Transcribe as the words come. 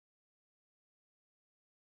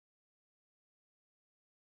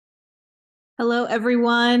Hello,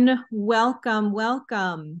 everyone. Welcome,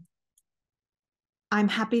 welcome. I'm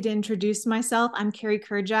happy to introduce myself. I'm Carrie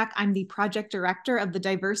Kurjak. I'm the project director of the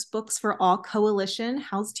Diverse Books for All Coalition,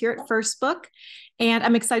 housed here at First Book. And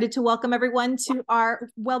I'm excited to welcome everyone to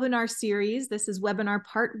our webinar series. This is webinar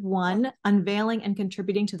part 1, Unveiling and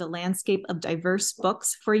Contributing to the Landscape of Diverse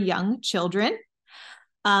Books for Young Children.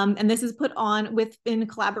 And this is put on in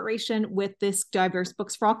collaboration with this Diverse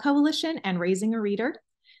Books for All Coalition and Raising a Reader.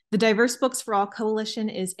 The Diverse Books for All Coalition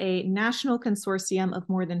is a national consortium of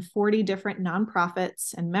more than 40 different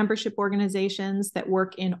nonprofits and membership organizations that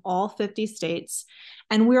work in all 50 states.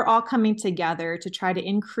 And we're all coming together to try to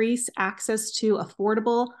increase access to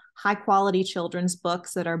affordable, high-quality children's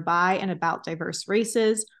books that are by and about diverse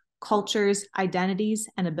races, cultures, identities,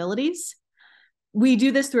 and abilities. We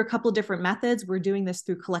do this through a couple of different methods. We're doing this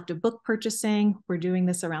through collective book purchasing. We're doing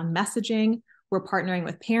this around messaging. We're partnering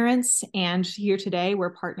with parents, and here today,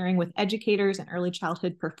 we're partnering with educators and early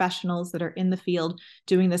childhood professionals that are in the field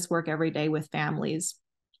doing this work every day with families.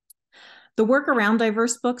 The work around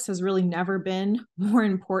diverse books has really never been more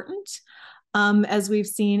important. As we've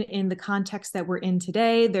seen in the context that we're in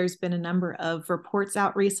today, there's been a number of reports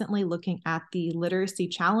out recently looking at the literacy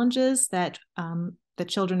challenges that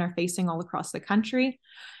children are facing all across the country.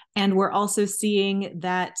 And we're also seeing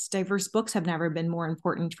that diverse books have never been more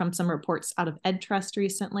important from some reports out of EdTrust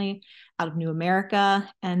recently, out of New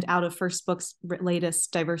America, and out of First Book's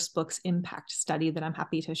latest Diverse Books Impact Study that I'm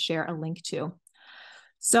happy to share a link to.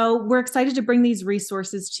 So we're excited to bring these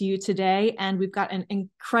resources to you today, and we've got an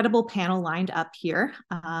incredible panel lined up here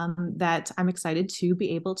that I'm excited to be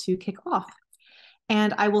able to kick off.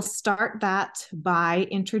 And I will start that by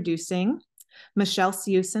introducing Michelle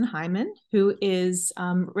Siuson-Hyman, who is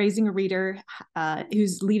Raising a Reader,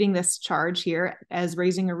 who's leading this charge here as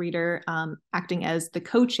Raising a Reader, acting as the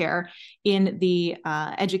co-chair in the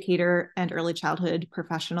educator and early childhood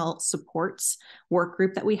professional supports work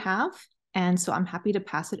group that we have. And so I'm happy to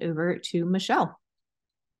pass it over to Michelle.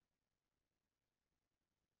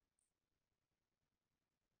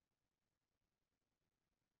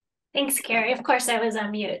 Thanks, Carrie. Of course, I was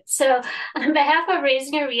on mute. So on behalf of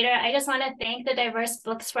Raising a Reader, I just want to thank the Diverse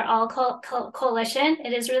Books for All Coalition.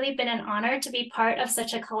 It has really been an honor to be part of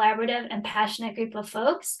such a collaborative and passionate group of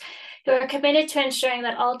folks who are committed to ensuring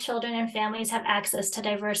that all children and families have access to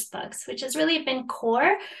diverse books, which has really been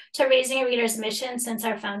core to Raising a Reader's mission since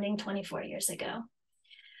our founding 24 years ago.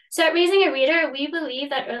 So at Raising a Reader, we believe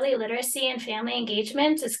that early literacy and family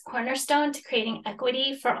engagement is cornerstone to creating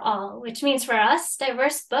equity for all, which means for us,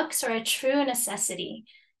 diverse books are a true necessity.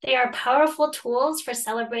 They are powerful tools for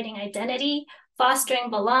celebrating identity, fostering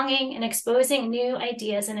belonging, and exposing new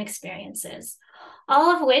ideas and experiences,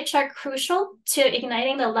 all of which are crucial to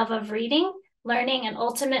igniting the love of reading, learning, and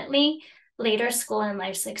ultimately later school and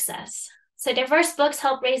life success. So diverse books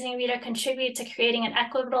help Raising a Reader contribute to creating an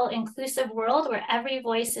equitable, inclusive world where every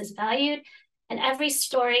voice is valued and every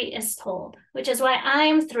story is told, which is why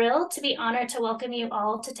I'm thrilled to be honored to welcome you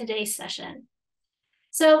all to today's session.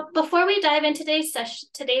 So before we dive into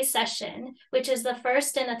today's session, which is the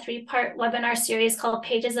first in a 3-part webinar series called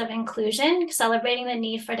Pages of Inclusion, celebrating the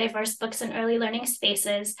need for diverse books in early learning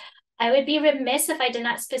spaces, I would be remiss if I did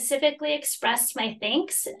not specifically express my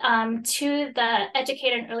thanks to the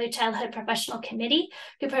Educator and Early Childhood Professional Committee,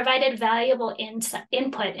 who provided valuable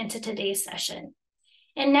input into today's session.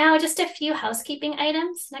 And now just a few housekeeping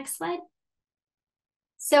items. Next slide.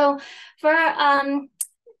 So for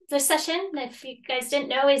the session, if you guys didn't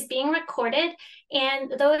know, is being recorded.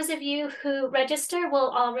 And those of you who register will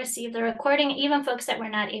all receive the recording, even folks that were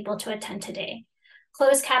not able to attend today.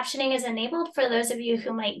 Closed captioning is enabled for those of you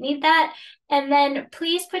who might need that. And then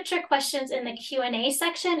please put your questions in the Q&A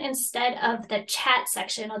section instead of the chat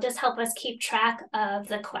section. It'll just help us keep track of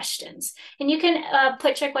the questions. And you can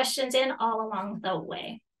put your questions in all along the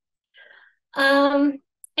way. And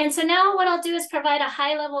so now what I'll do is provide a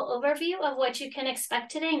high-level overview of what you can expect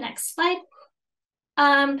today. Next slide.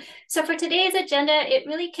 So for today's agenda, it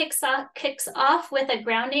really kicks off with a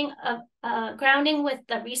grounding with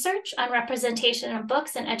the research on representation of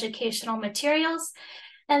books and educational materials.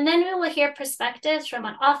 And then we will hear perspectives from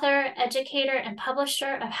an author, educator, and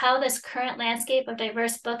publisher of how this current landscape of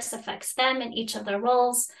diverse books affects them in each of their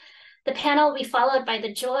roles. The panel will be followed by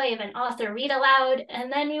the joy of an author read aloud,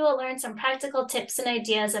 and then we will learn some practical tips and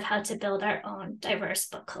ideas of how to build our own diverse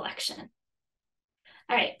book collection.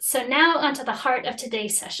 All right, so now onto the heart of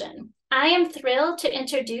today's session. I am thrilled to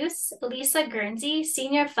introduce Lisa Guernsey,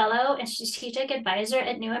 Senior Fellow and Strategic Advisor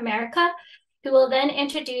at New America, who will then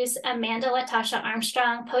introduce Amanda Latasha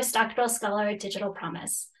Armstrong, Postdoctoral Scholar at Digital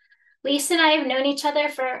Promise. Lisa and I have known each other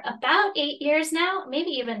for about 8 years now, maybe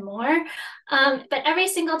even more. But every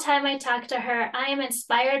single time I talk to her, I am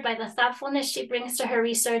inspired by the thoughtfulness she brings to her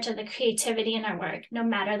research and the creativity in her work, no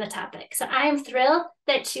matter the topic. So I am thrilled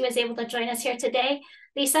that she was able to join us here today.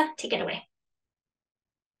 Lisa, take it away.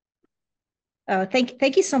 Oh,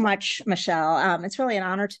 thank you so much, Michelle. It's really an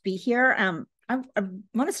honor to be here. I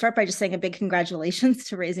want to start by just saying a big congratulations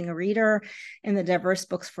to Raising a Reader and the Diverse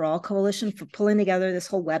Books for All Coalition for pulling together this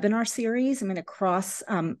whole webinar series. I mean, across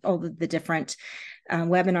all the different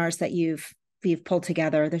webinars that you've pulled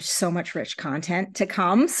together, there's so much rich content to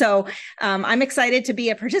come. So I'm excited to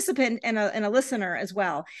be a participant and a listener as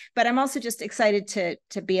well. But I'm also just excited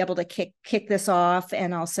to be able to kick this off,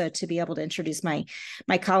 and also to be able to introduce my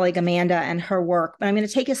colleague Amanda and her work. But I'm going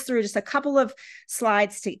to take us through just a couple of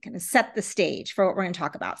slides to kind of set the stage for what we're going to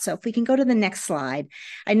talk about. So if we can go to the next slide.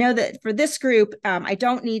 I know that for this group, I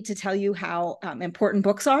don't need to tell you how important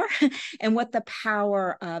books are and what the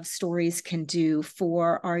power of stories can do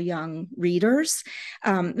for our young readers.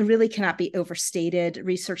 It really cannot be overstated.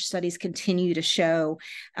 Research studies continue to show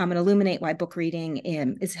and illuminate why book reading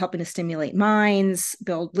is helping to stimulate minds,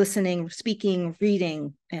 build listening, speaking,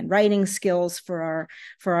 reading, and writing skills for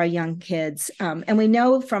our young kids. And we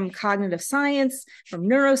know from cognitive science, from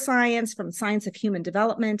neuroscience, from science of human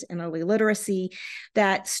development and early literacy,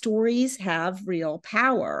 that stories have real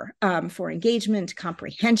power for engagement,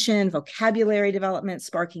 comprehension, vocabulary development,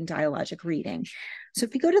 sparking dialogic reading. So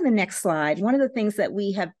if you go to the next slide, one of the things that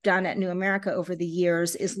we have done at New America over the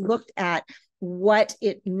years is looked at what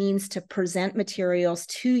it means to present materials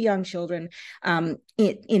to young children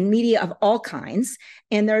in media of all kinds.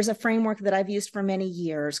 And there's a framework that I've used for many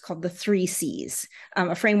years called the 3 C's,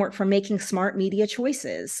 a framework for making smart media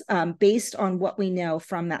choices based on what we know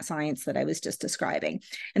from that science that I was just describing.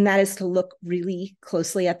 And that is to look really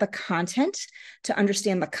closely at the content, to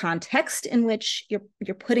understand the context in which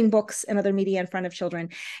you're putting books and other media in front of children,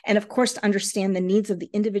 and of course, to understand the needs of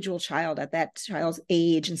the individual child at that child's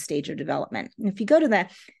age and stage of development. And if you go to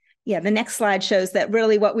the next slide shows that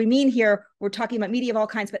really what we mean here, we're talking about media of all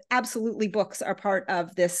kinds, but absolutely books are part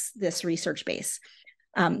of this research base.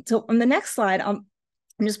 So on the next slide, I'm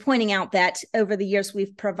just pointing out that over the years,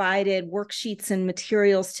 we've provided worksheets and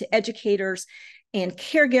materials to educators and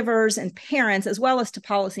caregivers and parents, as well as to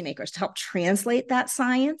policymakers, to help translate that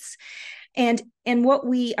science. And what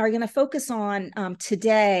we are going to focus on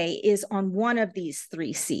today is on one of these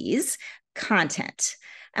 3 C's, content.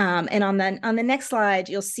 And on the next slide,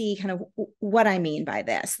 you'll see kind of what I mean by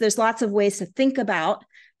this. There's lots of ways to think about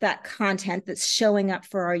that content that's showing up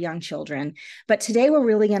for our young children. But today we're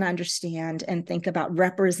really going to understand and think about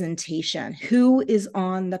representation. Who is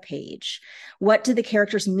on the page? What do the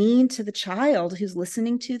characters mean to the child who's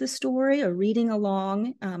listening to the story or reading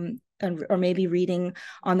along? Or maybe reading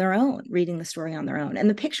the story on their own. And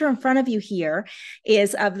the picture in front of you here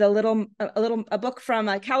is of a book from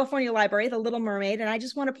a California library, The Little Mermaid. And I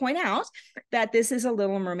just want to point out that this is a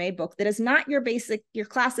Little Mermaid book that is not your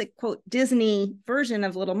classic, quote, Disney version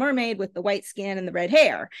of Little Mermaid with the white skin and the red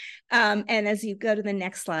hair. And as you go to the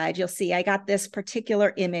next slide, you'll see I got this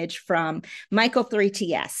particular image from Michael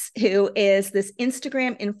 3TS, who is this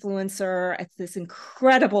Instagram influencer at this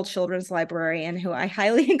incredible children's librarian who I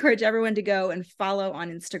highly encourage everyone to go and follow on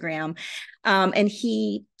Instagram. And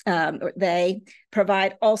they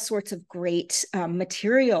provide all sorts of great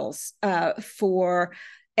materials for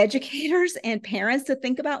educators and parents to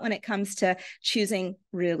think about when it comes to choosing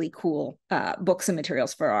really cool books and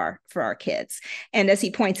materials for our kids. And as he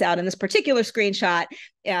points out in this particular screenshot,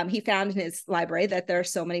 he found in his library that there are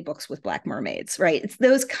so many books with Black mermaids, right? It's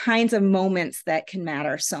those kinds of moments that can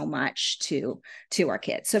matter so much to our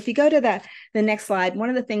kids. So if you go to the next slide, one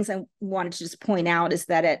of the things I wanted to just point out is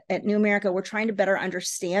that at New America, we're trying to better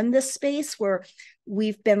understand this space where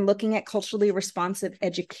we've been looking at culturally responsive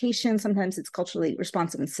education. Sometimes it's culturally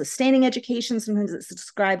responsive and sustaining education. Sometimes it's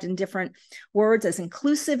described in different words as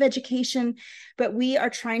inclusive education. But we are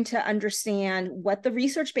trying to understand what the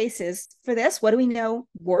research base is for this. What do we know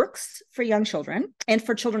works for young children and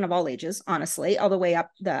for children of all ages, honestly, all the way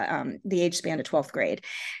up the age span to 12th grade.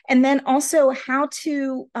 And then also how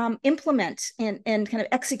to implement and kind of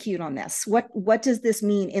execute on this. What does this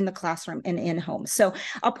mean in the classroom and in homes? So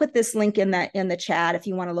I'll put this link in the chat if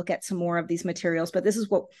you want to look at some more of these materials, but this is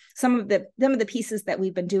what some of the pieces that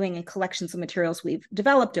we've been doing in collections of materials we've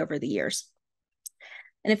developed over the years.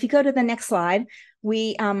 And if you go to the next slide,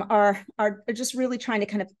 we are just really trying to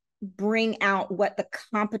kind of bring out what the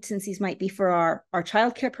competencies might be for our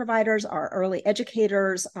childcare providers, our early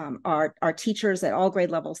educators, our teachers at all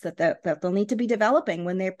grade levels that they'll need to be developing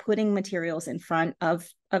when they're putting materials in front of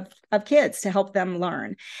kids to help them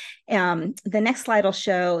learn. The next slide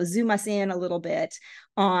will zoom us in a little bit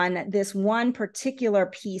on this one particular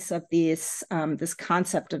piece of this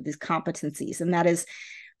concept of these competencies, and that is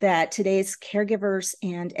that today's caregivers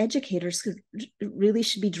and educators really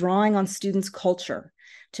should be drawing on students' culture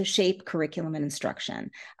to shape curriculum and instruction.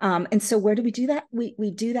 And so where do we do that?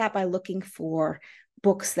 We do that by looking for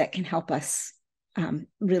books that can help us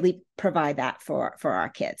really provide that for our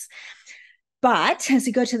kids. But as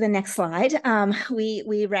we go to the next slide,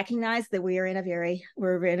 we recognize that we're in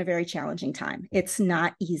a very challenging time. It's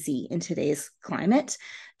not easy in today's climate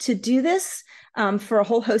to do this for a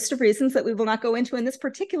whole host of reasons that we will not go into in this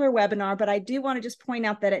particular webinar. But I do want to just point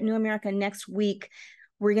out that at New America next week,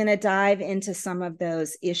 we're going to dive into some of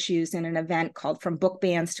those issues in an event called From Book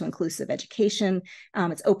Bans to Inclusive Education.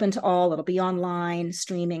 It's open to all. It'll be online,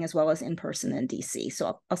 streaming, as well as in person in DC.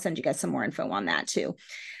 So I'll send you guys some more info on that too.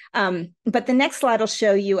 But the next slide will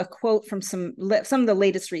show you a quote from some of the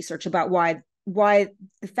latest research about why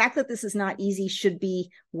the fact that this is not easy should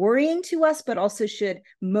be worrying to us, but also should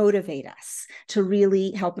motivate us to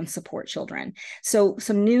really help and support children. So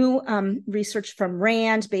some new research from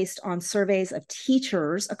RAND based on surveys of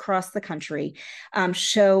teachers across the country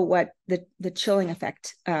show what the chilling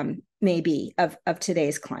effect may be of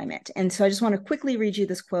today's climate. And so I just want to quickly read you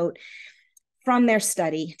this quote from their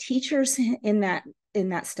study. Teachers in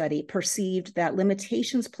that study perceived that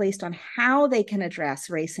limitations placed on how they can address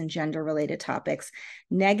race and gender related topics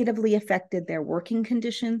negatively affected their working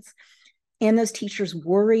conditions. And those teachers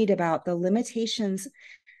worried about the limitations,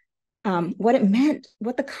 what it meant,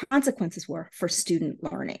 what the consequences were for student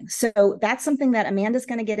learning. So that's something that Amanda's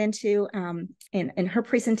going to get into in her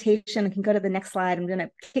presentation. I can go to the next slide. I'm going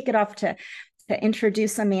to kick it off to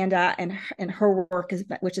introduce Amanda and her work,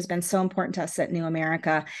 which has been so important to us at New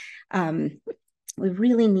America. We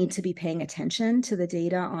really need to be paying attention to the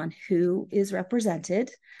data on who is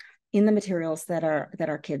represented in the materials that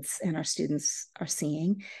our kids and our students are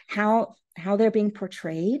seeing, how they're being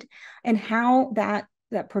portrayed, and how that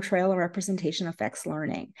portrayal and representation affects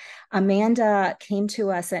learning. Amanda came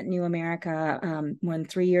to us at New America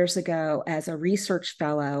 3 years ago as a research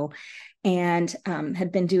fellow, and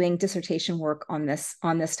had been doing dissertation work on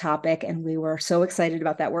this topic. And we were so excited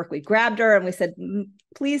about that work. We grabbed her and we said,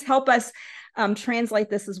 please help us translate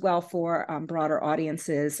this as well for broader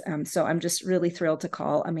audiences. So I'm just really thrilled to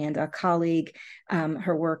call Amanda a colleague.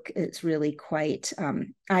 Her work is really quite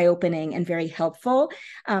eye-opening and very helpful.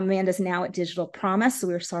 Amanda's now at Digital Promise, so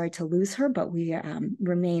we're sorry to lose her, but we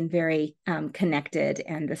remain very connected,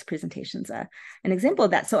 and this presentation's an example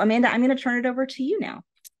of that. So Amanda, I'm going to turn it over to you now.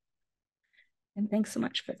 And thanks so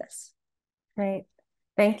much for this. Great.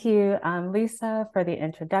 Thank you, Lisa, for the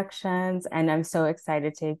introductions. And I'm so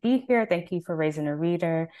excited to be here. Thank you for Raising a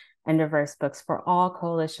Reader and Diverse Books for All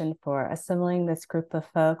Coalition for assembling this group of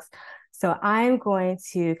folks. So I'm going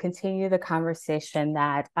to continue the conversation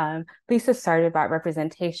that Lisa started about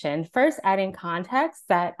representation. First, adding context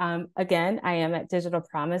that, again, I am at Digital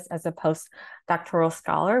Promise as a postdoctoral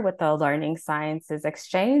scholar with the Learning Sciences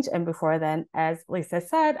Exchange. And before then, as Lisa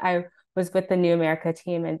said, I was with the New America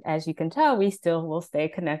team. And as you can tell, we still will stay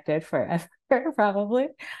connected forever, probably.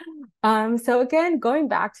 So again, going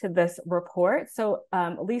back to this report. So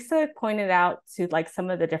Lisa pointed out to some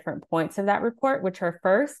of the different points of that report, which are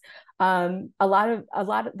first, a lot of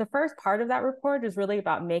the first part of that report is really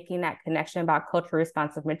about making that connection about culturally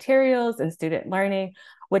responsive materials and student learning,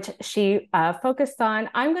 which she focused on.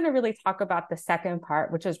 I'm going to really talk about the second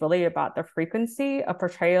part, which is really about the frequency of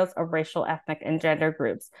portrayals of racial, ethnic, and gender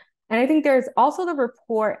groups. And I think there's also the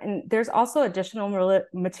report, and there's also additional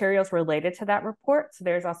materials related to that report. So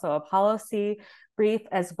there's also a policy brief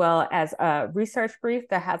as well as a research brief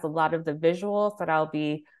that has a lot of the visuals that I'll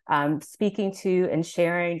be speaking to and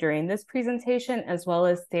sharing during this presentation, as well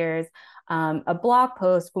as there's a blog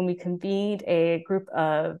post when we convened a group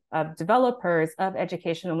of developers of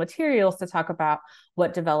educational materials to talk about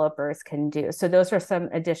what developers can do. So those are some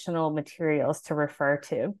additional materials to refer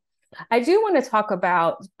to. I do want to talk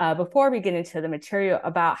about, before we get into the material,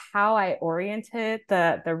 about how I oriented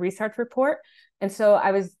the research report. And so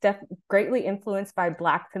I was greatly influenced by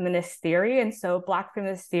Black feminist theory. And so Black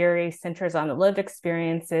feminist theory centers on the lived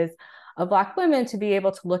experiences of Black women to be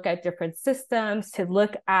able to look at different systems, to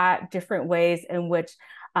look at different ways in which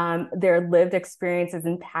their lived experience is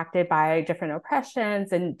impacted by different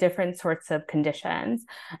oppressions and different sorts of conditions.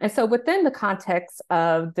 And so within the context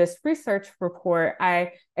of this research report,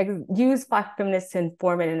 I used Black feminists to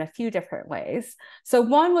inform it in a few different ways. So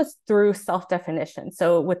one was through self-definition.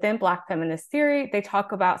 So within Black feminist theory, they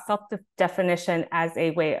talk about self-definition as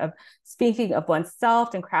a way of speaking of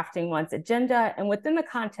oneself and crafting one's agenda. And within the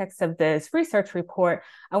context of this research report,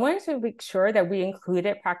 I wanted to make sure that we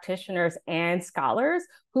included practitioners and scholars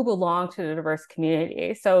who belong to the diverse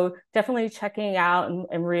community. So definitely checking out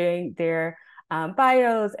and reading their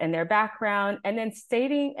bios and their background, and then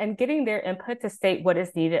stating and getting their input to state what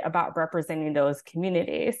is needed about representing those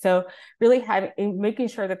communities. So really making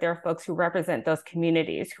sure that there are folks who represent those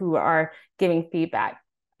communities who are giving feedback.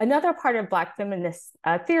 Another part of Black feminist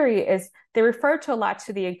theory is they refer to a lot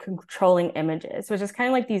to the controlling images, which is kind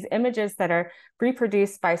of like these images that are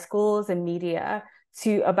reproduced by schools and media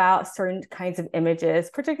about certain kinds of images,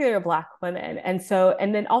 particularly of Black women. And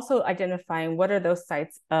then also identifying what are those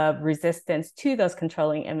sites of resistance to those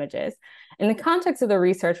controlling images. In the context of the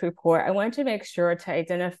research report, I wanted to make sure to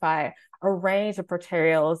identify a range of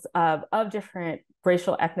portrayals of different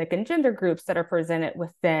racial, ethnic, and gender groups that are presented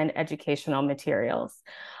within educational materials.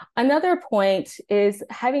 Another point is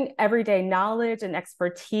having everyday knowledge and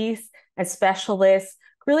expertise and specialists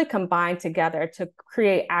really combined together to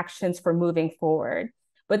create actions for moving forward.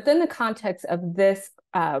 But in the context of this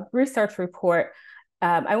research report,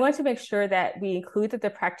 I want to make sure that we included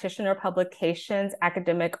the practitioner publications,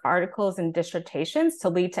 academic articles, and dissertations to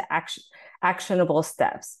lead to actionable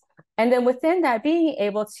steps. And then within that, being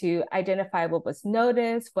able to identify what was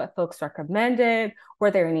noticed, what folks recommended,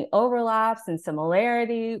 were there any overlaps and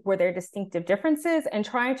similarity, were there distinctive differences, and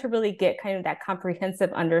trying to really get kind of that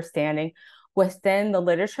comprehensive understanding within the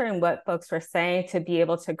literature and what folks were saying to be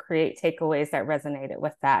able to create takeaways that resonated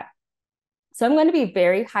with that. So I'm going to be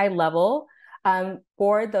very high level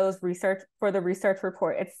for the research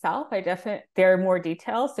report itself. There are more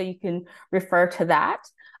details, so you can refer to that.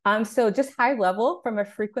 So just high level from a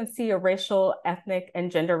frequency of racial, ethnic,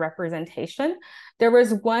 and gender representation. There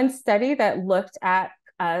was one study that looked at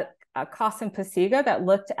Koss and Pasiga that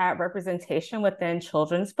looked at representation within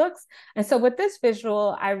children's books. And so with this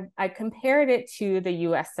visual, I compared it to the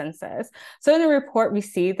US Census. So in the report, we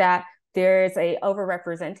see that there's a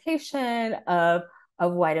overrepresentation of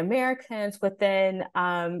white Americans within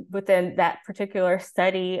that particular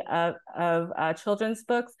study of children's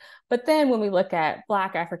books. But then when we look at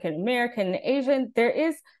Black, African American, and Asian, there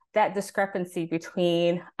is that discrepancy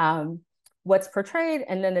between what's portrayed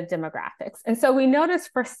and then the demographics. And so we notice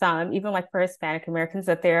for some, even like for Hispanic Americans,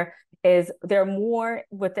 that there are more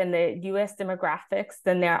within the US demographics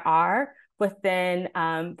than there are within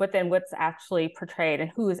what's actually portrayed and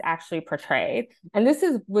who is actually portrayed. And this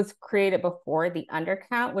was created before the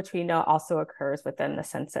undercount, which we know also occurs within the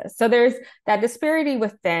census. So there's that disparity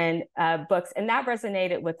within books, and that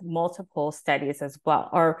resonated with multiple studies as well,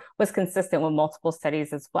 or was consistent with multiple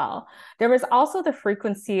studies as well. There was also the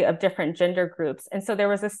frequency of different gender groups. And so there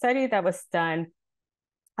was a study that was done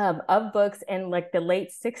of books in like the late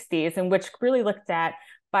 60s, in which really looked at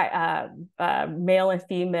by male and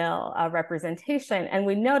female representation. And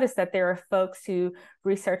we noticed that there are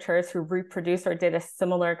researchers who reproduced or did a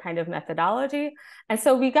similar kind of methodology. And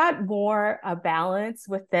so we got more balance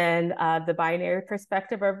within the binary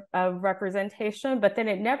perspective of representation, but then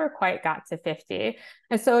it never quite got to 50.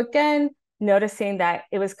 And so again, noticing that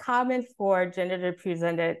it was common for gender to be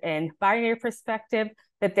presented in binary perspective,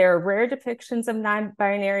 that there are rare depictions of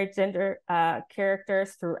non-binary gender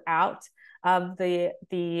characters throughout of the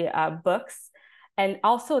books. And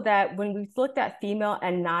also that when we looked at female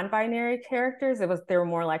and non-binary characters, they were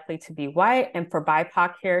more likely to be white, and for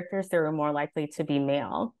BIPOC characters, they were more likely to be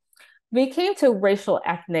male. When we came to racial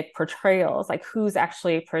ethnic portrayals, like who's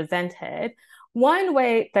actually presented, one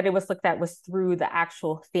way that it was looked at was through the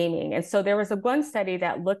actual theming. And so there was one study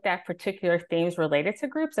that looked at particular themes related to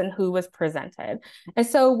groups and who was presented. And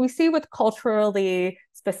so we see with culturally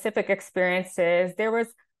specific experiences, there was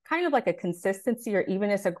kind of like a consistency or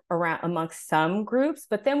evenness around amongst some groups.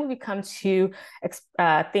 But then when we come to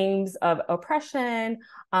themes of oppression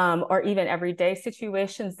or even everyday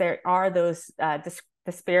situations, there are those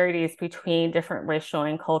disparities between different racial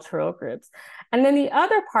and cultural groups. And then the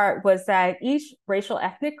other part was that each racial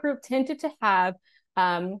ethnic group tended to have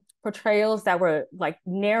portrayals that were like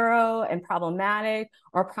narrow and problematic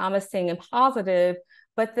or promising and positive.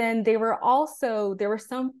 But then there were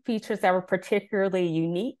some features that were particularly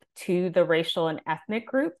unique to the racial and ethnic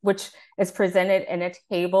group, which is presented in a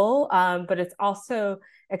table, but it's also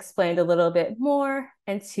explained a little bit more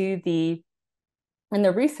into the in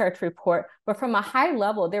the research report, but from a high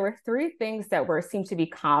level, there were three things that seemed to be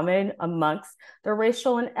common amongst the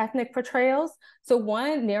racial and ethnic portrayals. So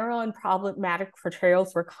one, narrow and problematic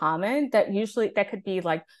portrayals were common, that could be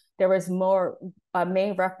like there was more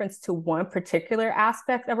main reference to one particular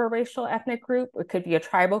aspect of a racial ethnic group. It could be a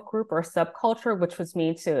tribal group or subculture, which was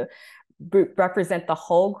meant to represent the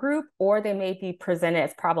whole group, or they may be presented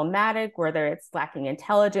as problematic, whether it's lacking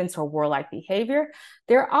intelligence or warlike behavior.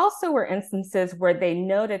 There also were instances where they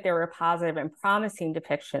noted there were positive and promising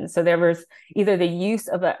depictions. So there was either the use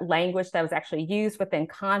of a language that was actually used within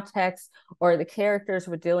context, or the characters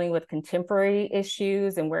were dealing with contemporary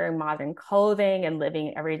issues and wearing modern clothing and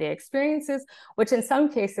living everyday experiences, which in some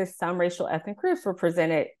cases, some racial ethnic groups were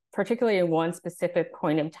presented particularly in one specific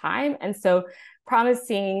point in time. And so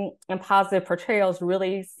promising and positive portrayals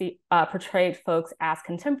really portrayed folks as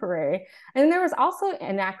contemporary. And there was also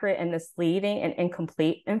inaccurate and misleading and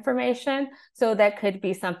incomplete information. So that could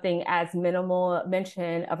be something as minimal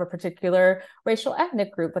mention of a particular racial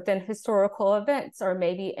ethnic group within historical events, or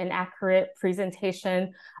maybe inaccurate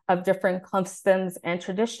presentation of different customs and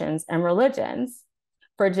traditions and religions.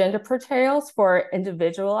 For gender portrayals for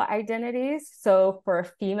individual identities, so for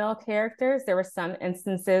female characters, there were some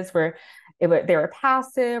instances where they were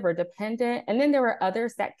passive or dependent, and then there were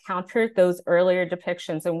others that countered those earlier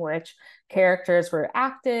depictions in which characters were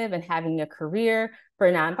active and having a career.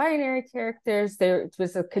 For non-binary characters, there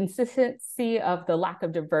was a consistency of the lack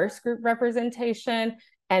of diverse group representation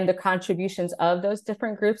and the contributions of those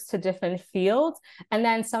different groups to different fields. And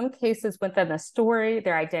then in some cases within the story,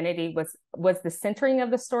 their identity was the centering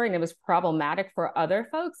of the story, and it was problematic for other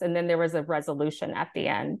folks. And then there was a resolution at the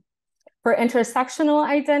end. For intersectional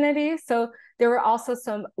identity, so there were also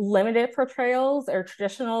some limited portrayals or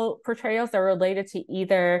traditional portrayals that were related to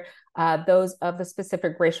either those of the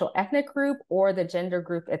specific racial ethnic group or the gender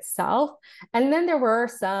group itself. And then there were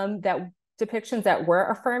some depictions that were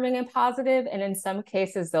affirming and positive, and in some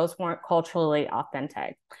cases, those weren't culturally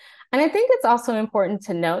authentic. And I think it's also important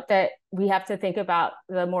to note that we have to think about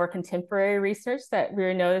the more contemporary research that we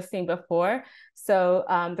were noticing before. So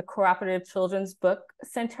the Cooperative Children's Book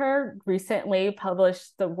Center recently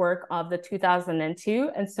published the work of the 2002.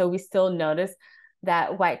 And so we still notice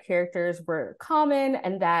that white characters were common,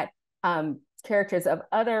 and that characters of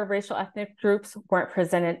other racial ethnic groups weren't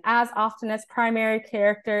presented as often as primary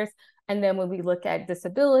characters. And then when we look at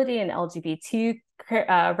disability and LGBT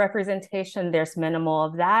representation, there's minimal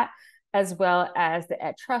of that, as well as the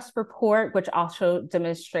Ed Trust report, which also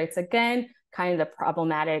demonstrates, again, kind of the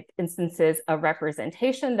problematic instances of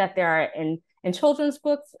representation that there are in children's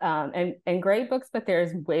books and grade books, but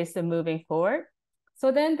there's ways of moving forward.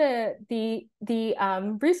 So then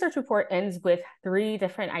the research report ends with three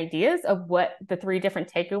different ideas of what the three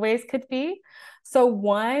different takeaways could be. So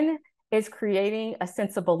one is creating a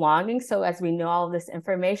sense of belonging. So as we know all of this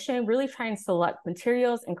information, really trying to select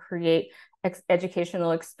materials and create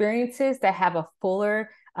educational experiences that have a fuller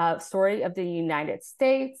story of the United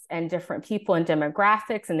States and different people and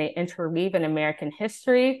demographics, and they interweave in American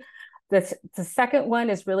history. The second one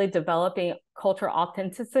is really developing cultural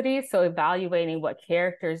authenticity. So evaluating what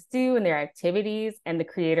characters do and their activities and the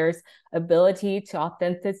creator's ability to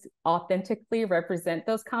authentically represent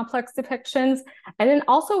those complex depictions. And then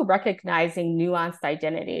also recognizing nuanced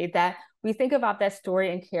identity, that we think about that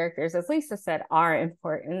story and characters, as Lisa said, are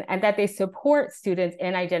important, and that they support students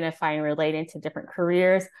in identifying and relating to different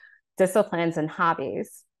careers, disciplines, and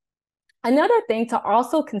hobbies. Another thing to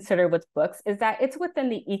also consider with books is that it's within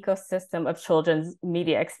the ecosystem of children's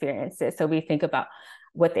media experiences. So we think about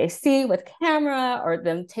what they see with camera, or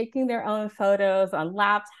them taking their own photos on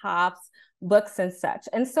laptops, books, and such.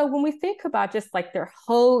 And so when we think about just like their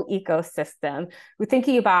whole ecosystem, we're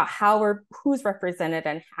thinking about who's represented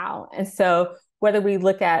and how. And so whether we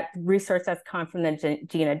look at research that's come from the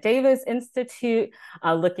Geena Davis Institute,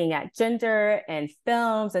 looking at gender and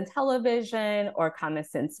films and television, or Common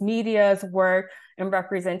Sense Media's work and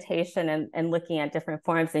representation, and looking at different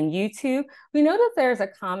forms in YouTube, we know that there's a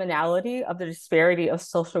commonality of the disparity of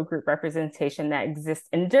social group representation that exists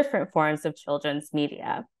in different forms of children's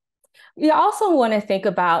media. We also want to think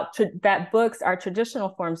about that books, our traditional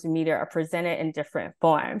forms of media, are presented in different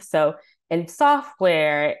forms. So in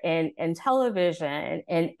software, in television,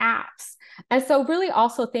 in apps. And so really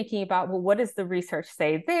also thinking about, well, what does the research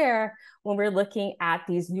say there when we're looking at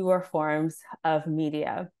these newer forms of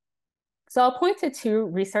media? So I'll point to two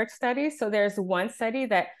research studies. So there's one study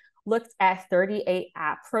that looked at 38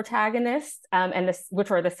 app protagonists,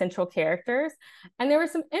 which were the central characters. And there were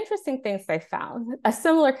some interesting things they found, a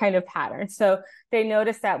similar kind of pattern. So they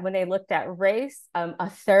noticed that when they looked at race, a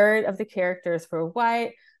third of the characters were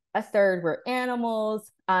white, a third were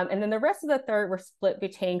animals, and then the rest of the third were split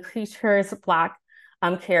between creatures, Black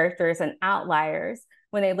characters, and outliers.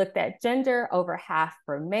 When they looked at gender, over half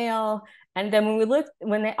were male. And then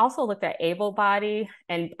when they also looked at able-bodied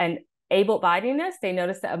and able-bodiedness, they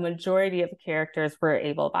noticed that a majority of characters were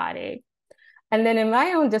able-bodied. And then in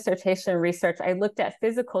my own dissertation research, I looked at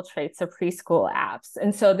physical traits of preschool apps.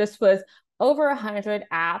 And so this was over 100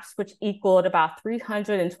 apps, which equaled about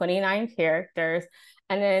 329 characters.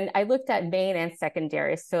 And then I looked at main and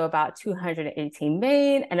secondary, so about 218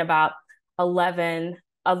 main and about a little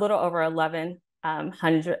over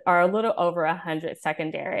 1,100 or a little over 100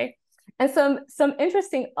 secondary. And some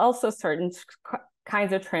interesting also certain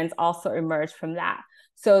kinds of trends also emerged from that.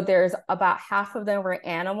 So there's about half of them were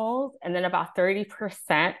animals, and then about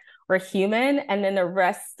 30% were human, and then the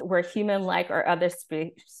rest were human-like or other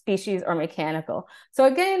species or mechanical. So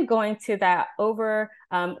again, going to that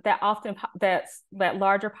that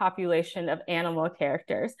larger population of animal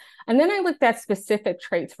characters. And then I looked at specific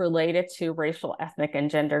traits related to racial, ethnic,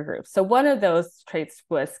 and gender groups. So one of those traits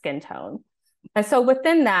was skin tone. And so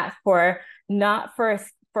within that, for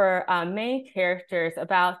main characters,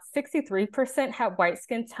 about 63% had white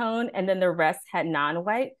skin tone, and then the rest had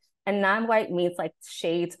non-white. And non-white means like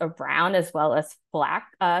shades of brown as well as Black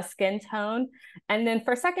skin tone. And then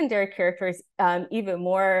for secondary characters, even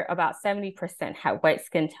more, about 70% had white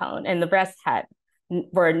skin tone, and the rest had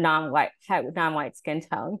non-white skin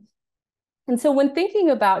tone. And so when thinking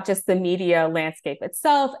about just the media landscape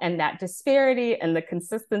itself and that disparity and the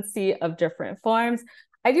consistency of different forms,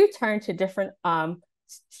 I do turn to different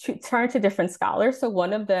scholars. So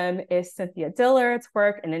one of them is Cynthia Dillard's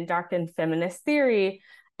work in Darkened Feminist Theory.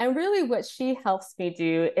 And really what she helps me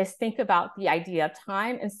do is think about the idea of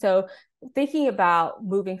time. And so thinking about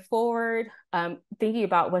moving forward, thinking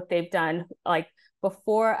about what they've done like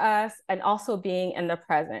before us, and also being in the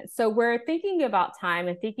present. So we're thinking about time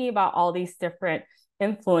and thinking about all these different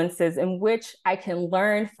influences in which I can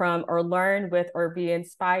learn from or learn with or be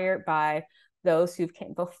inspired by those who've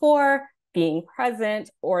came before, being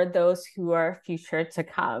present, or those who are future to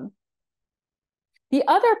come. The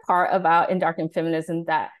other part about In Darkened Feminism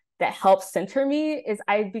that helps center me is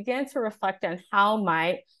I began to reflect on how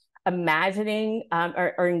might imagining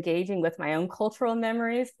or engaging with my own cultural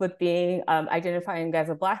memories, with being identifying as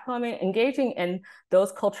a Black woman, engaging in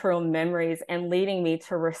those cultural memories and leading me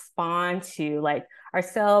to respond to like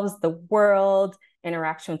ourselves, the world,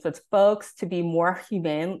 interactions with folks, to be more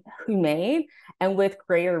humane and with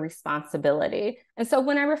greater responsibility. And so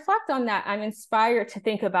when I reflect on that, I'm inspired to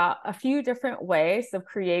think about a few different ways of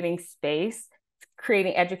creating space,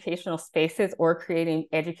 creating educational spaces, or creating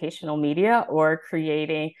educational media, or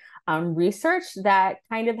creating research that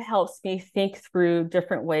kind of helps me think through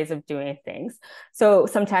different ways of doing things. So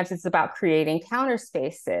sometimes it's about creating counter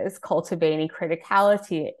spaces, cultivating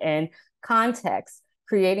criticality and context,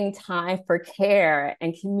 creating time for care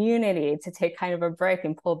and community to take kind of a break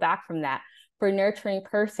and pull back from that, for nurturing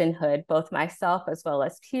personhood, both myself as well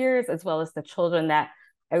as peers, as well as the children that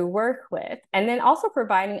I work with, and then also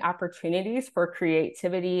providing opportunities for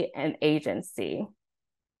creativity and agency.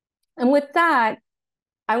 And with that,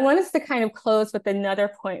 I want us to kind of close with another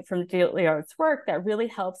point from Dillard's work that really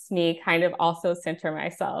helps me kind of also center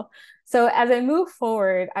myself. So as I move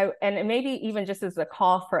forward, and maybe even just as a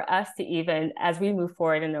call for us to even, as we move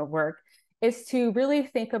forward in our work, is to really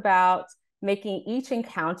think about making each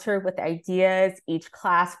encounter with ideas, each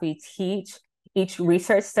class we teach, each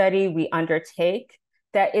research study we undertake,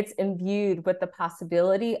 that it's imbued with the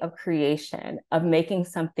possibility of creation, of making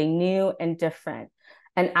something new and different,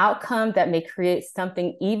 an outcome that may create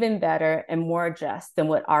something even better and more just than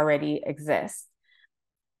what already exists.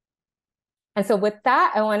 And so with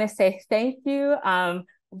that, I want to say thank you,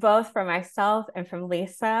 both from myself and from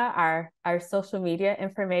Lisa. Our social media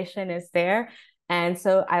information is there. And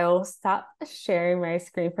so I will stop sharing my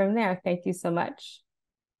screen from there. Thank you so much.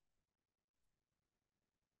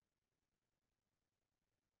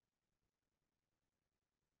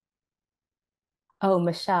 Oh,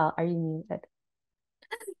 Michelle, are you muted?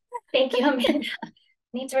 Thank you, Amanda.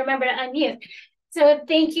 Need to remember to unmute. So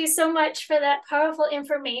thank you so much for that powerful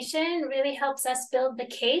information. It really helps us build the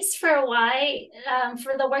case for why,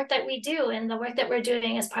 for the work that we do and the work that we're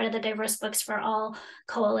doing as part of the Diverse Books for All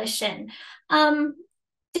Coalition.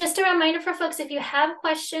 Just a reminder for folks, if you have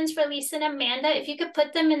questions for Lisa and Amanda, if you could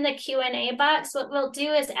put them in the Q&A box. What we'll do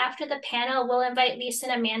is after the panel, we'll invite Lisa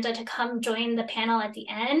and Amanda to come join the panel at the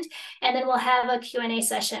end, and then we'll have a Q&A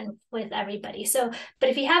session with everybody. So, but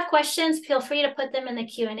if you have questions, feel free to put them in the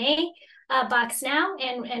Q&A box now,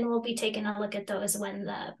 and we'll be taking a look at those when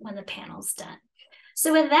the panel's done.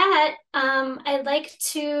 So with that, I'd like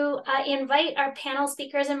to invite our panel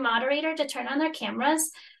speakers and moderator to turn on their cameras.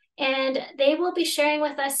 And they will be sharing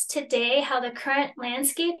with us today how the current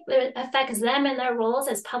landscape affects them and their roles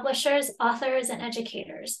as publishers, authors, and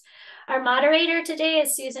educators. Our moderator today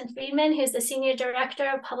is Susan Friedman, who's the Senior Director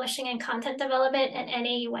of Publishing and Content Development at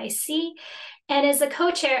NAUIC, and is the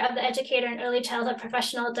co-chair of the Educator and Early Childhood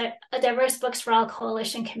Professional Diverse Books for All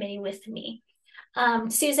Coalition Committee with me.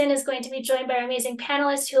 Susan is going to be joined by our amazing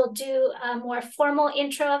panelists who will do a more formal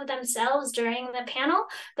intro of themselves during the panel,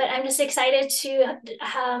 but I'm just excited to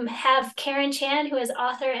have Karen Chan, who is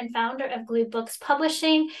author and founder of Glue Books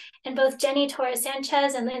Publishing, and both Jenny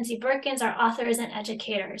Torres-Sanchez and Lindsay Berkins are authors and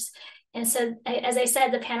educators. And so, as I said,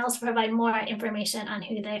 the panels provide more information on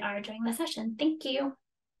who they are during the session. Thank you.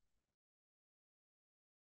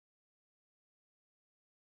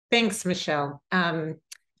 Thanks, Michelle.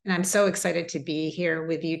 And I'm so excited to be here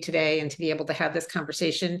with you today and to be able to have this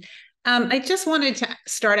conversation. I just wanted to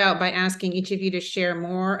start out by asking each of you to share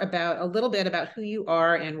more about a little bit about who you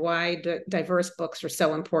are and why diverse books are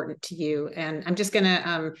so important to you. And I'm just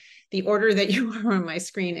gonna, the order that you are on my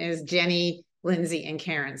screen is Jenny, Lindsay, and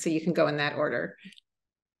Karen. So you can go in that order.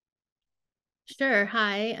 Sure.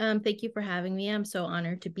 Hi. Thank you for having me. I'm so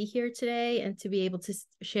honored to be here today and to be able to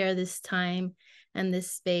share this time and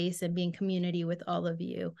this space and be in community with all of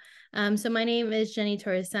you. So my name is Jenny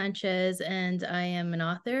Torres-Sanchez, and I am an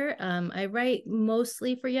author. I write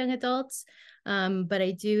mostly for young adults, but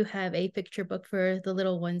I do have a picture book for the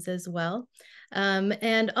little ones as well.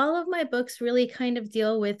 And all of my books really kind of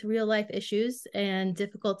deal with real life issues and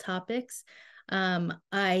difficult topics.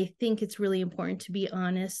 I think it's really important to be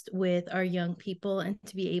honest with our young people and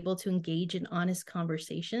to be able to engage in honest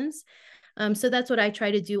conversations. So that's what I try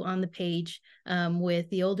to do on the page with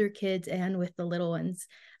the older kids and with the little ones.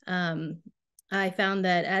 I found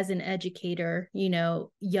that as an educator, you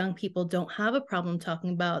know, young people don't have a problem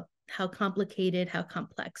talking about how complicated, how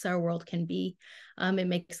complex our world can be. It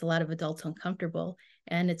makes a lot of adults uncomfortable.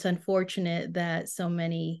 And it's unfortunate that so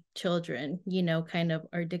many children, you know, kind of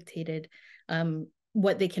are dictated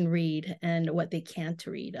what they can read and what they can't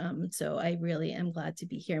read. So I really am glad to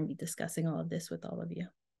be here and be discussing all of this with all of you.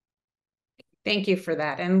 Thank you for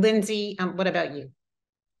that. And Lindsay, what about you?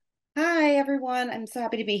 Hi, everyone. I'm so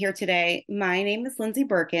happy to be here today. My name is Lindsay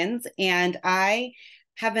Berkins, and I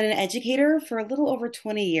have been an educator for a little over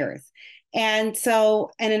 20 years. And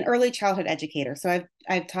an early childhood educator. So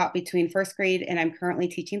I've taught between first grade, and I'm currently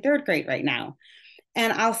teaching third grade right now.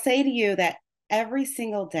 And I'll say to you that every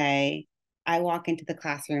single day I walk into the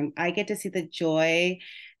classroom, I get to see the joy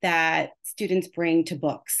that students bring to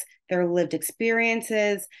books, their lived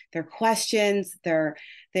experiences, their questions, their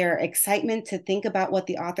excitement to think about what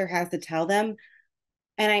the author has to tell them.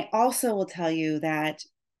 And I also will tell you that,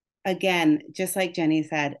 again, just like Jenny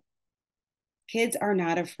said, kids are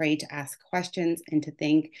not afraid to ask questions and to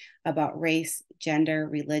think about race, gender,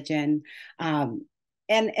 religion.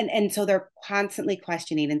 And so they're constantly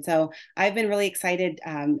questioning. And so I've been really excited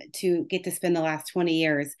to get to spend the last 20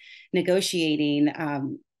 years negotiating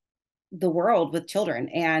the world with children.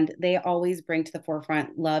 And they always bring to the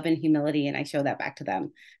forefront love and humility. And I show that back to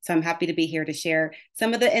them. So I'm happy to be here to share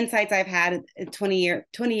some of the insights I've had in 20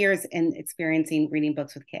 years in experiencing reading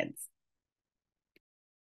books with kids.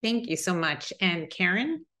 Thank you so much. And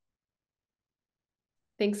Karen?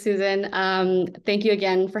 Thanks, Susan. Thank you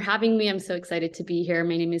again for having me. I'm so excited to be here.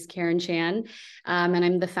 My name is Karen Chan, and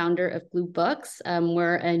I'm the founder of Glue Books.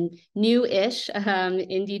 We're a new-ish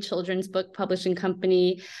indie children's book publishing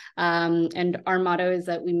company, and our motto is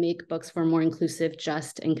that we make books for a more inclusive,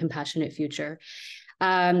 just, and compassionate future.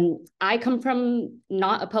 I come from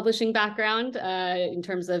not a publishing background in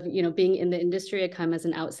terms of, you know, being in the industry. I come as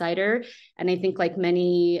an outsider. And I think like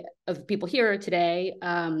many of people here today,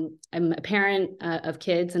 I'm a parent of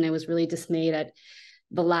kids, and I was really dismayed at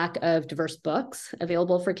the lack of diverse books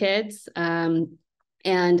available for kids. And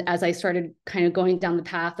as I started kind of going down the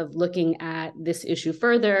path of looking at this issue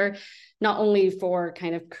further, not only for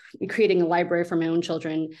kind of creating a library for my own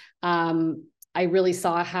children, I really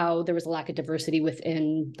saw how there was a lack of diversity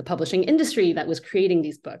within the publishing industry that was creating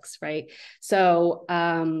these books, right? So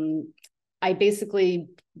I basically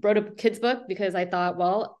wrote a kid's book because I thought,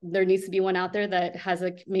 well, there needs to be one out there that has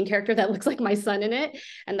a main character that looks like my son in it.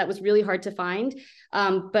 And that was really hard to find.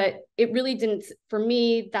 But it really didn't, for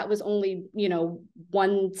me, that was only, you know,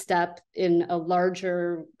 one step in a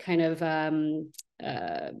larger kind of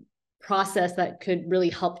process that could really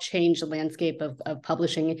help change the landscape of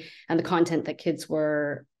publishing and the content that kids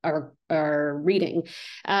are reading.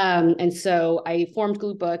 And so I formed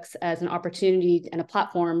Glue Books as an opportunity and a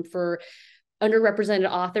platform for underrepresented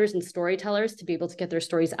authors and storytellers to be able to get their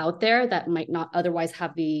stories out there that might not otherwise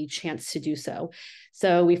have the chance to do so.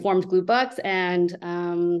 So we formed Glue Books, and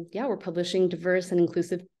we're publishing diverse and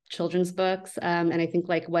inclusive children's books. And I think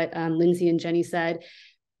like what Lindsay and Jenny said,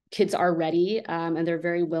 kids are ready and they're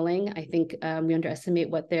very willing. I think we underestimate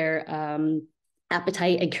what their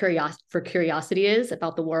appetite and curiosity is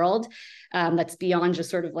about the world. That's beyond just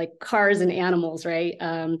sort of like cars and animals, right?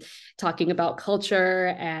 Talking about culture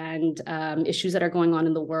and issues that are going on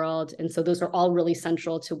in the world. And so those are all really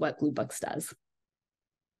central to what Glue Books does.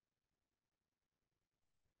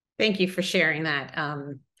 Thank you for sharing that.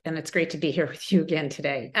 And it's great to be here with you again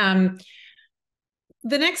today.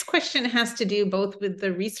 The next question has to do both with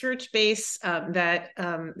the research base and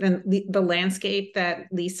the landscape that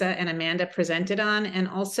Lisa and Amanda presented on, and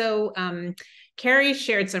also Carrie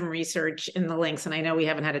shared some research in the links, and I know we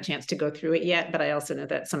haven't had a chance to go through it yet, but I also know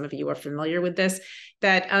that some of you are familiar with this,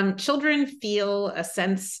 that children feel a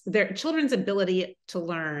sense, their children's ability to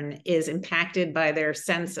learn is impacted by their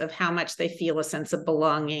sense of how much they feel a sense of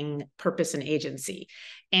belonging, purpose, and agency.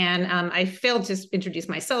 And I failed to introduce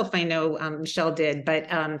myself. I know Michelle did, but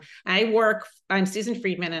I'm Susan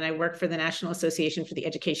Friedman, and I work for the National Association for the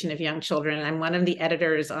Education of Young Children. And I'm one of the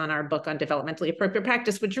editors on our book on developmentally appropriate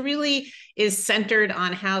practice, which really is centered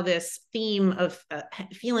on how this theme of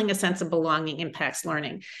feeling a sense of belonging impacts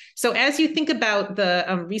learning. So as you think about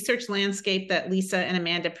the research landscape that Lisa and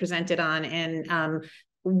Amanda presented on, and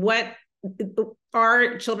what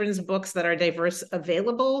are children's books that are diverse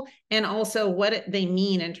available, and also what they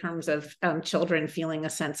mean in terms of children feeling a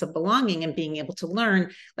sense of belonging and being able to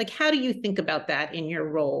learn, like how do you think about that in your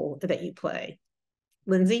role that you play?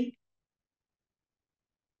 Lindsay?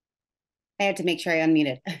 I had to make sure I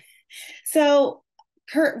unmuted. So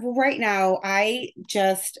right now,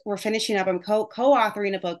 we're finishing up, I'm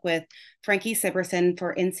co-authoring a book with Frankie Siberson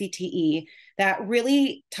for NCTE that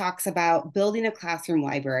really talks about building a classroom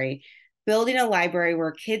library, building a library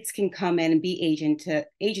where kids can come in and be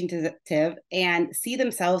agentative and see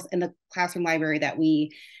themselves in the classroom library that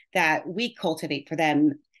we cultivate for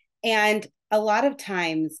them. And a lot of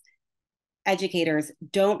times, educators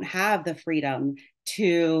don't have the freedom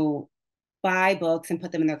to buy books and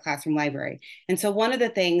put them in their classroom library. And so one of the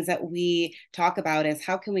things that we talk about is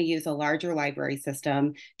how can we use a larger library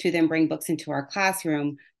system to then bring books into our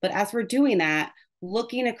classroom? But as we're doing that,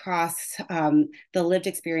 looking across the lived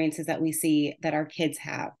experiences that we see that our kids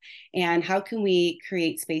have, and how can we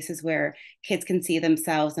create spaces where kids can see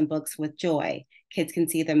themselves in books with joy, kids can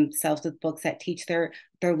see themselves with books that teach their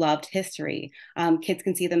loved history, kids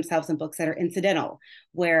can see themselves in books that are incidental,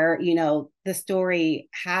 where the story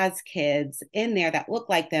has kids in there that look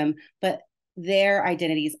like them, but their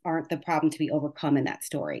identities aren't the problem to be overcome in that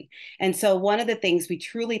story. And so one of the things we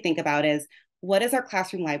truly think about is, what does our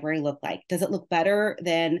classroom library look like? Does it look better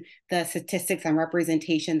than the statistics and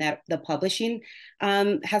representation that the publishing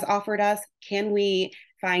has offered us? Can we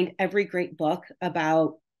find every great book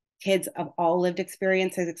about kids of all lived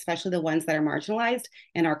experiences, especially the ones that are marginalized,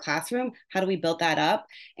 in our classroom? How do we build that up?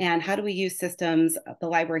 And how do we use systems, the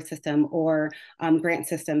library system or grant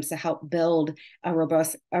systems, to help build a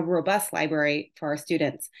robust library for our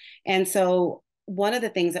students? And so one of the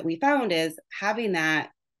things that we found is having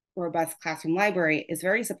that robust classroom library is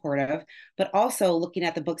very supportive, but also looking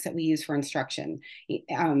at the books that we use for instruction.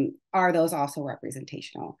 Are those also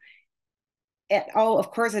representational?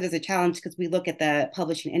 Of course, it is a challenge because we look at the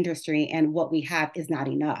publishing industry and what we have is not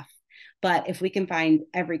enough. But if we can find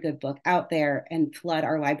every good book out there and flood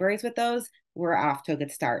our libraries with those, we're off to a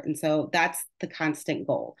good start. And so that's the constant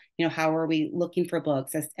goal. How are we looking for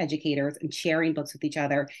books as educators and sharing books with each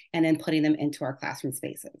other and then putting them into our classroom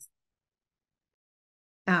spaces?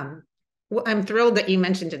 Well, I'm thrilled that you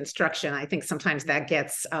mentioned instruction. I think sometimes that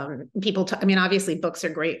gets people obviously books are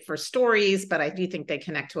great for stories, but I do think they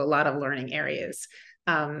connect to a lot of learning areas.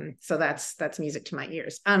 So that's music to my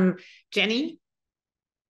ears. Jenny?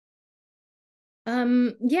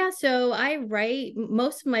 So I write,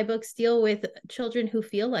 most of my books deal with children who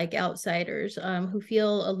feel like outsiders, who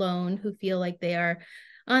feel alone, who feel like they are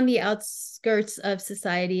on the outskirts of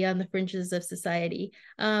society, on the fringes of society,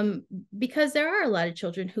 because there are a lot of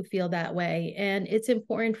children who feel that way. And it's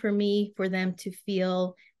important for me for them to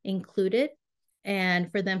feel included,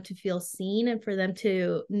 and for them to feel seen, and for them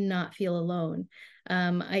to not feel alone.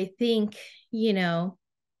 I think,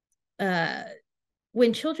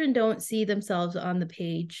 when children don't see themselves on the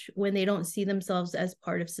page, when they don't see themselves as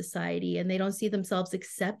part of society, and they don't see themselves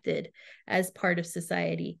accepted as part of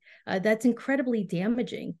society, that's incredibly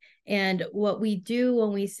damaging. And what we do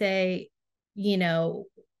when we say,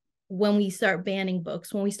 when we start banning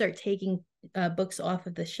books, when we start taking books off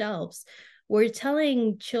of the shelves, we're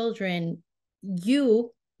telling children,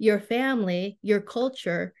 your family, your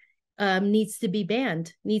culture needs to be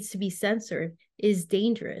banned, needs to be censored, is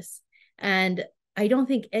dangerous. And I don't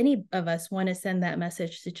think any of us want to send that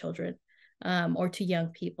message to children or to young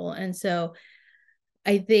people. And so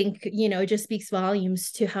I think, it just speaks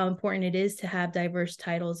volumes to how important it is to have diverse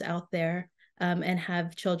titles out there and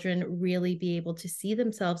have children really be able to see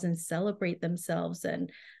themselves and celebrate themselves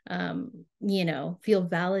and, feel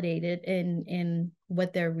validated in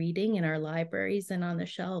what they're reading in our libraries and on the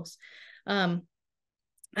shelves.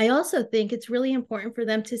 I also think it's really important for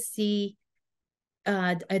them to see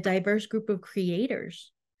a diverse group of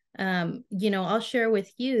creators. I'll share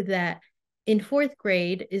with you that in fourth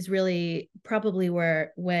grade is really probably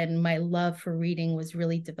when my love for reading was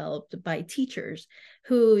really developed by teachers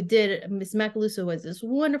who did. Miss Macaluso was this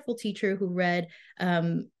wonderful teacher who read,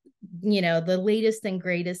 the latest and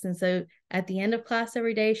greatest. And so at the end of class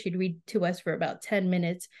every day, she'd read to us for about 10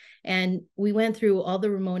 minutes. And we went through all the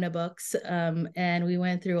Ramona books and we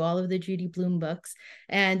went through all of the Judy Blume books.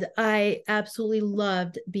 And I absolutely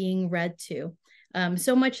loved being read to.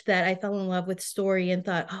 So much that I fell in love with story and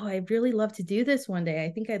thought, oh, I'd really love to do this one day.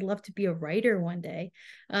 I think I'd love to be a writer one day.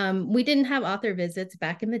 We didn't have author visits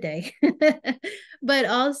back in the day, but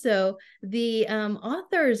also the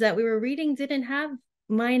authors that we were reading didn't have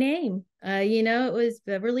my name. It was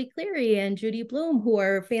Beverly Cleary and Judy Blume, who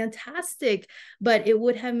are fantastic, but it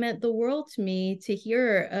would have meant the world to me to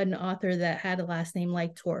hear an author that had a last name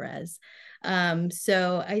like Torres.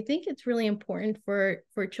 So I think it's really important for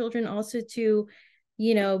children also to,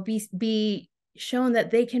 be shown that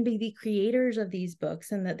they can be the creators of these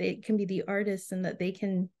books and that they can be the artists and that they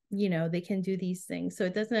can, they can do these things. So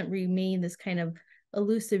it doesn't remain this kind of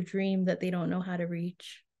elusive dream that they don't know how to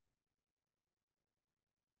reach.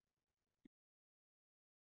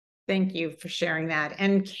 Thank you for sharing that.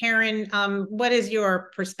 And Karen, what is your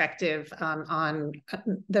perspective on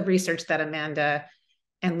the research that Amanda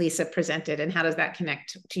and Lisa presented, and how does that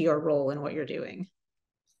connect to your role in what you're doing?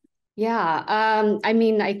 Yeah,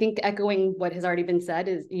 I think echoing what has already been said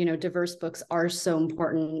is, diverse books are so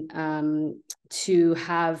important to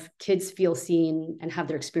have kids feel seen and have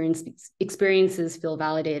their experiences feel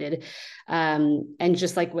validated. And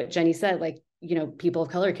just like what Jenny said, people of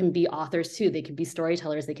color can be authors too. They can be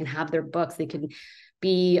storytellers. They can have their books. They can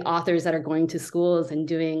be authors that are going to schools and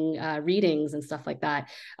doing readings and stuff like that.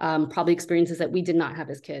 Probably experiences that we did not have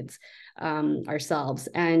as kids ourselves.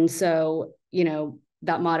 And so,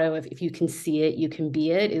 that motto of if you can see it, you can be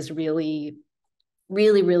it is really,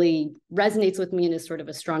 really, really resonates with me and is sort of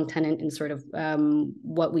a strong tenet in sort of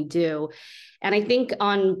what we do. And I think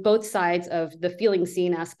on both sides of the feeling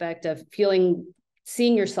seen aspect of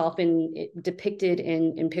seeing yourself depicted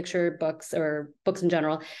in picture books or books in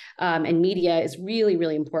general and media is really,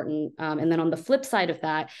 really important. And then on the flip side of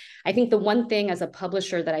that, I think the one thing as a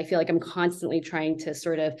publisher that I feel like I'm constantly trying to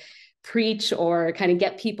sort of preach or kind of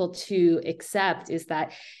get people to accept is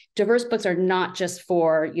that diverse books are not just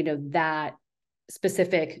for, that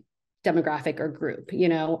specific demographic or group.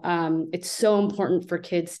 It's so important for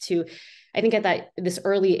kids to, I think at this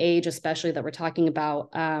early age, especially that we're talking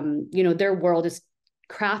about, their world is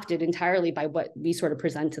crafted entirely by what we sort of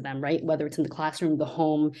present to them, right? Whether it's in the classroom, the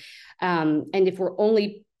home. And if we're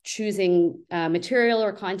only choosing material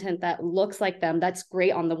or content that looks like them, that's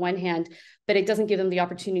great on the one hand, but it doesn't give them the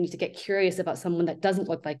opportunity to get curious about someone that doesn't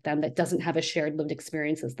look like them, that doesn't have a shared lived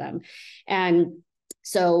experience as them. And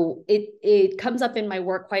so it comes up in my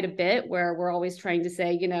work quite a bit where we're always trying to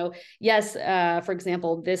say, yes, for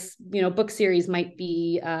example, this, book series might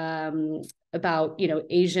be about,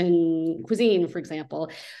 Asian cuisine, for example,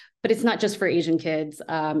 but it's not just for Asian kids.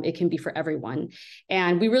 It can be for everyone.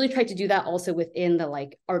 And we really try to do that also within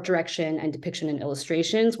the art direction and depiction and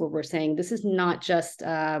illustrations, where we're saying this is not just,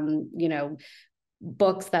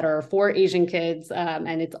 books that are for Asian kids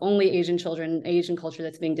and it's only Asian children, Asian culture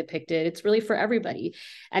that's being depicted. It's really for everybody.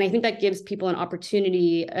 And I think that gives people an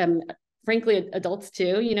opportunity, frankly, adults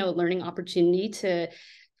too, a learning opportunity to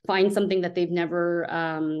find something that they've never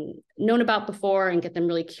known about before and get them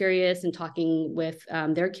really curious and talking with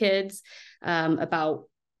their kids about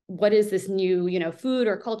what is this new, food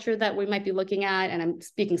or culture that we might be looking at. And I'm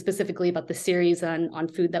speaking specifically about the series on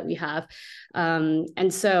food that we have.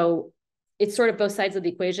 And so it's sort of both sides of the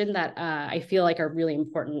equation that I feel like are really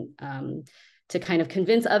important to kind of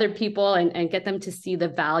convince other people and get them to see the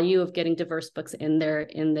value of getting diverse books in their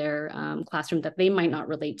classroom that they might not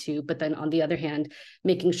relate to. But then on the other hand,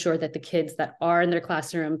 making sure that the kids that are in their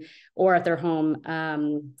classroom or at their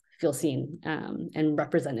home feel seen and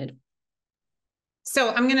represented. So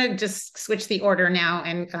I'm going to just switch the order now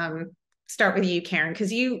and start with you, Karen,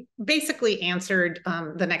 because you basically answered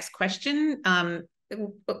the next question.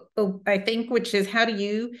 I think, which is, how do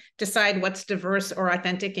you decide what's diverse or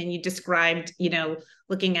authentic? And you described,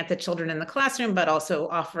 looking at the children in the classroom, but also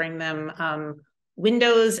offering them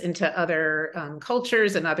windows into other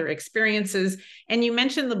cultures and other experiences. And you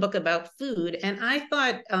mentioned the book about food. And I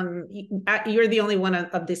thought you're the only one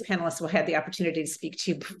of these panelists who had the opportunity to speak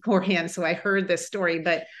to you beforehand. So I heard this story,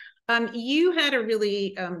 but you had a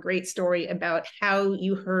really great story about how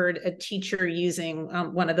you heard a teacher using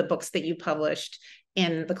one of the books that you published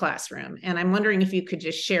in the classroom. And I'm wondering if you could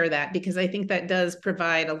just share that, because I think that does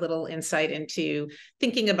provide a little insight into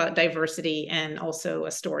thinking about diversity and also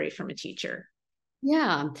a story from a teacher.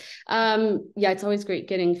 Yeah. It's always great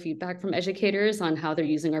getting feedback from educators on how they're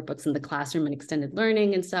using our books in the classroom and extended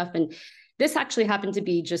learning and stuff. And this actually happened to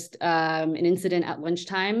be just an incident at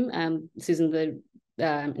lunchtime. Susan, the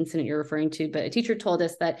incident you're referring to, but a teacher told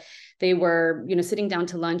us that they were, sitting down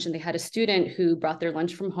to lunch, and they had a student who brought their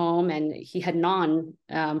lunch from home, and he had naan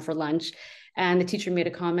for lunch. And the teacher made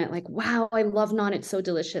a comment like, "Wow, I love naan. It's so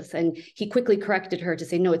delicious." And he quickly corrected her to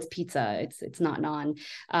say, "No, it's pizza. It's not naan."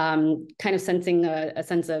 Kind of sensing a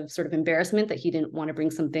sense of sort of embarrassment that he didn't want to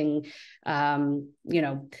bring something,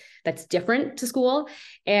 that's different to school.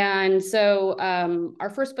 And so our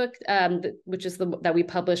first book, which is that we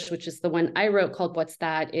published, which is the one I wrote called "What's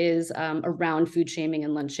That," is around food shaming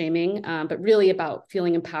and lunch shaming, but really about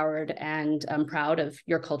feeling empowered and proud of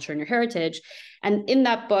your culture and your heritage. And in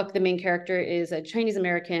that book, the main character is a Chinese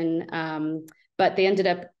American, but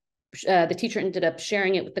the teacher ended up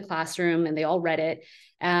sharing it with the classroom, and they all read it.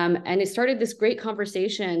 And it started this great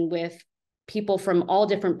conversation with people from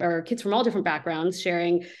kids from all different backgrounds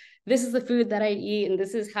sharing, "This is the food that I eat, and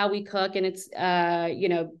this is how we cook. And it's,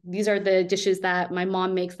 these are the dishes that my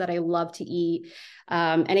mom makes that I love to eat."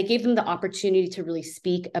 And it gave them the opportunity to really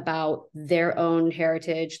speak about their own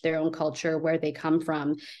heritage, their own culture, where they come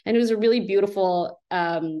from. And it was a really beautiful,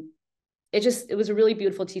 it was a really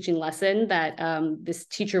beautiful teaching lesson that this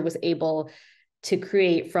teacher was able to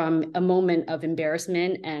create from a moment of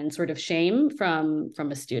embarrassment and sort of shame from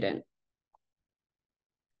a student.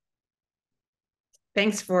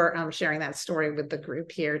 Thanks for sharing that story with the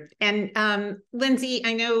group here. And Lindsay,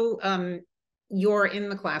 I know you're in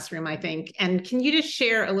the classroom, I think. And can you just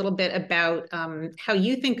share a little bit about how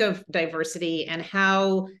you think of diversity and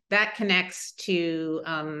how that connects to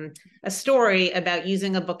a story about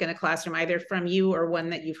using a book in a classroom, either from you or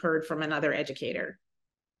one that you've heard from another educator?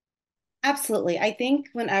 Absolutely. I think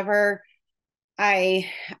whenever I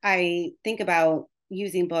think about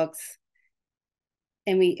using books,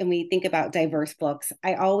 and we think about diverse books,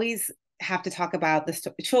 I always have to talk about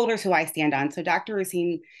the shoulders who I stand on. So Dr.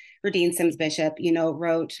 Rudine Sims Bishop,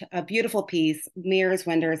 wrote a beautiful piece, Mirrors,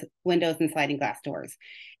 Windows, and Sliding Glass Doors.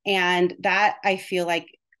 And that, I feel like,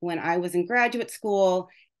 when I was in graduate school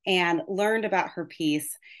and learned about her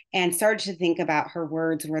piece and started to think about her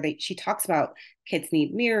words, where she talks about kids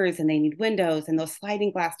need mirrors and they need windows and those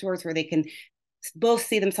sliding glass doors where they can both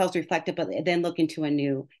see themselves reflected, but then look into a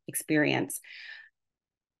new experience.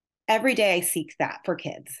 Every day I seek that for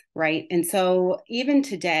kids, right? And so even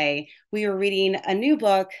today, we were reading a new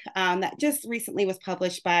book that just recently was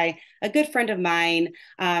published by a good friend of mine,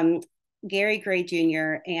 Gary Gray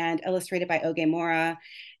Jr., and illustrated by Oge Mora.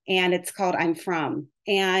 And it's called I'm From.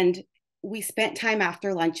 And we spent time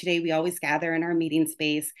after lunch today. We always gather in our meeting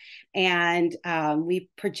space, and we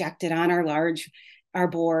projected on our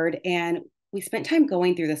board, and we spent time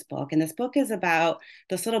going through this book. And this book is about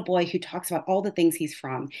this little boy who talks about all the things he's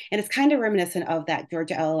from. And it's kind of reminiscent of that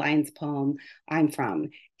Georgia L. Lyons poem, I'm From.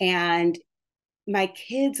 And my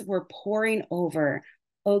kids were poring over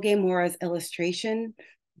Oge Mora's illustration,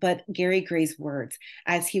 but Gary Gray's words,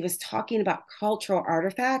 as he was talking about cultural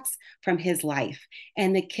artifacts from his life.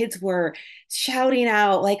 And the kids were shouting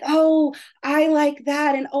out like, "Oh, I like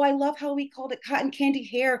that." And, "Oh, I love how we called it cotton candy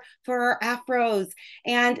hair for our afros."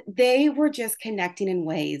 And they were just connecting in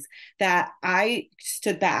ways that I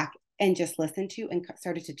stood back and just listened to and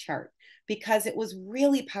started to chart, because it was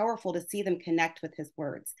really powerful to see them connect with his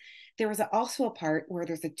words. There was also a part where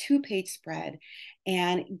there's a 2-page spread,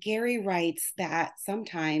 and Gary writes that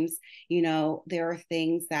sometimes, there are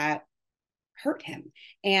things that hurt him.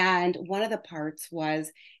 And one of the parts was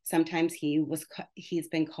sometimes he's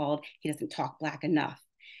been called, he doesn't talk Black enough.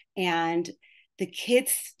 And the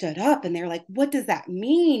kids stood up and they're like, "What does that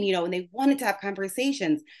mean?" And they wanted to have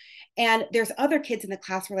conversations. And there's other kids in the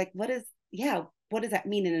class who were like, what does that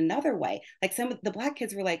mean in another way? Like some of the Black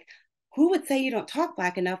kids were like, "Who would say you don't talk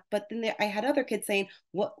Black enough?" But then I had other kids saying,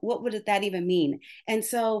 what would that even mean? And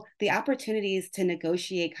so the opportunities to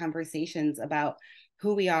negotiate conversations about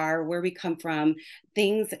who we are, where we come from,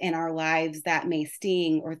 things in our lives that may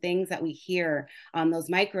sting, or things that we hear, those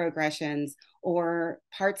microaggressions, or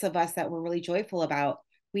parts of us that we're really joyful about.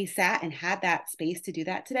 We sat and had that space to do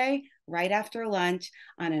that today, right after lunch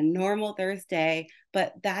on a normal Thursday,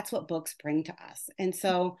 but that's what books bring to us. And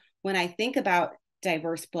so when I think about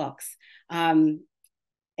diverse books,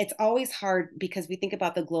 it's always hard because we think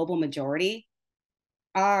about the global majority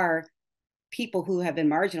are people who have been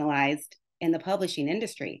marginalized in the publishing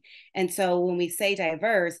industry. And so when we say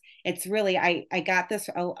diverse, it's really, I got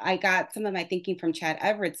some of my thinking from Chad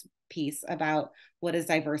Everett's piece about what does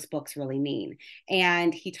diverse books really mean.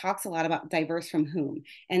 And he talks a lot about diverse from whom.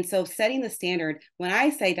 And so setting the standard, when I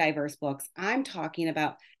say diverse books, I'm talking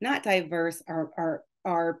about not diverse or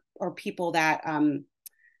people that,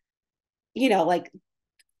 like,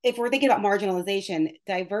 if we're thinking about marginalization,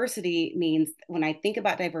 diversity means, when I think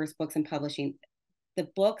about diverse books in publishing, the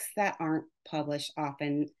books that aren't published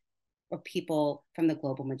often are people from the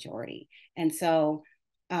global majority. And so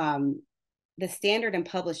the standard in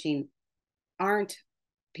publishing aren't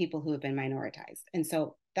people who have been minoritized. And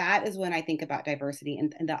so that is when I think about diversity,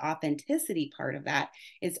 and the authenticity part of that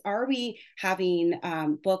is, are we having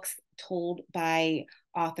books told by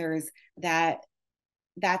authors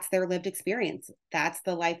that's their lived experience, that's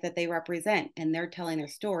the life that they represent, and they're telling their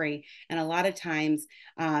story. And a lot of times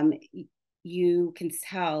you can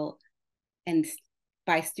tell, and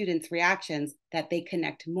by students' reactions, that they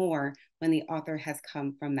connect more when the author has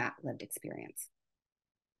come from that lived experience.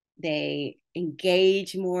 They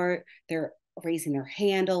engage more, they're raising their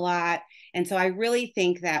hand a lot. And so I really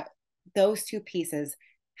think that those two pieces,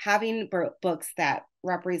 having books that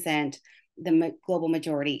represent the global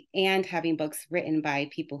majority and having books written by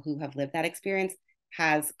people who have lived that experience,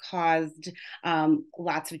 has caused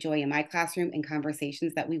lots of joy in my classroom and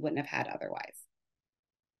conversations that we wouldn't have had otherwise.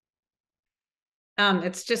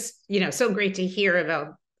 It's just, so great to hear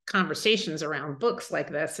about conversations around books like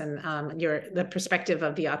this, and the perspective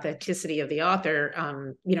of the authenticity of the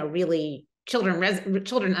author, really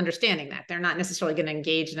children understanding that they're not necessarily going to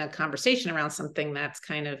engage in a conversation around something that's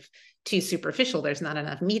kind of too superficial. There's not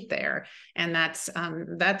enough meat there. And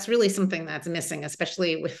that's really something that's missing,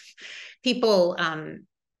 especially with people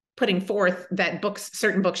putting forth that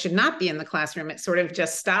certain books should not be in the classroom. It sort of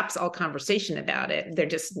just stops all conversation about it. They're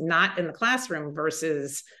just not in the classroom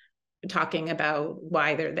versus talking about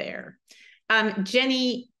why they're there.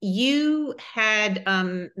 Jenny, you had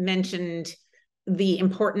mentioned the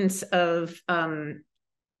importance of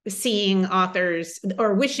seeing authors,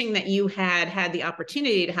 or wishing that you had the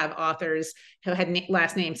opportunity to have authors who had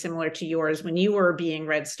last names similar to yours when you were being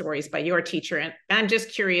read stories by your teacher. And I'm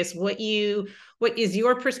just curious, what is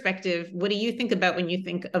your perspective? What do you think about when you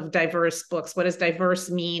think of diverse books? What does diverse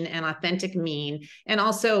mean and authentic mean? And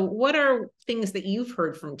also, what are things that you've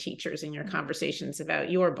heard from teachers in your conversations about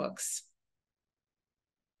your books?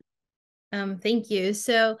 Thank you.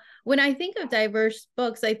 So when I think of diverse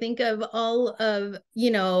books, I think of all of,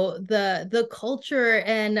 the culture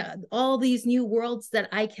and all these new worlds that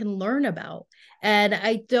I can learn about. And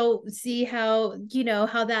I don't see how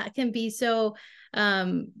that can be so,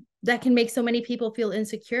 that can make so many people feel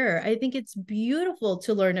insecure. I think it's beautiful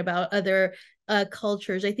to learn about other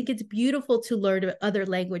cultures. I think it's beautiful to learn other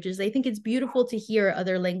languages. I think it's beautiful to hear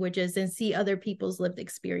other languages and see other people's lived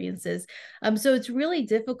experiences. So it's really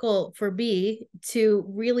difficult for me to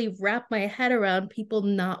really wrap my head around people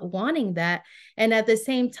not wanting that, and at the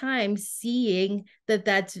same time seeing that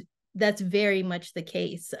that's very much the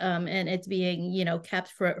case, and it's being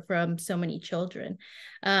kept from so many children.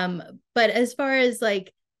 But as far as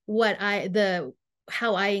like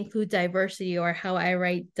how I include diversity, or how I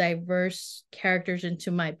write diverse characters into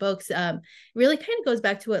my books, really kind of goes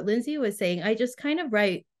back to what Lindsay was saying. I just kind of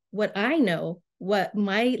write what I know, what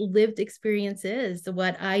my lived experience is,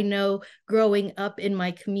 what I know growing up in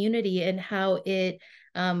my community, and how it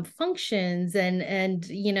functions,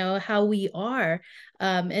 and how we are.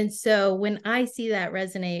 And so when I see that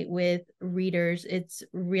resonate with readers, it's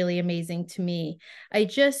really amazing to me. I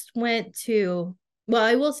just went to, well,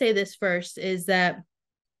 I will say this first, is that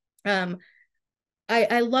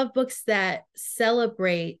I love books that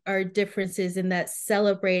celebrate our differences and that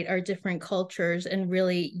celebrate our different cultures. And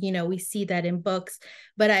really, we see that in books.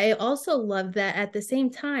 But I also love that at the same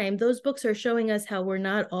time, those books are showing us how we're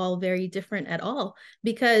not all very different at all,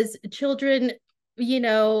 because children,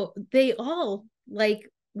 they all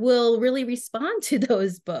will really respond to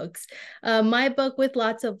those books. My book, With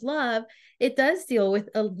Lots of Love, it does deal with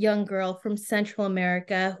a young girl from Central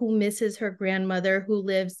America who misses her grandmother, who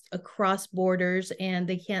lives across borders, and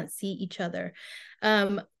they can't see each other.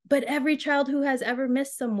 But every child who has ever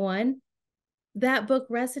missed someone that book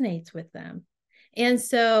resonates with them. And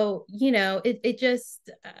so, you know, it just,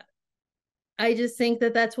 I just think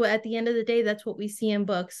that that's what, at the end of the day, that's what we see in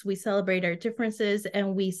books. We celebrate our differences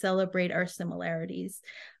and we celebrate our similarities.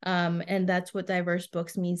 And that's what diverse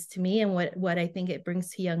books means to me, and what I think it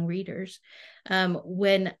brings to young readers.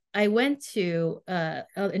 When I went to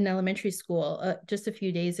an elementary school just a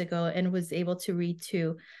few days ago and was able to read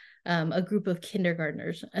to a group of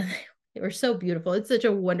kindergartners, they were so beautiful. It's such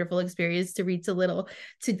a wonderful experience to read to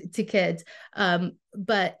kids.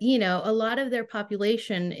 But, you know, a lot of their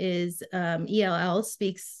population is ELL,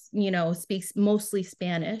 speaks mostly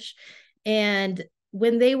Spanish. And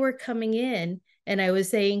when they were coming in and I was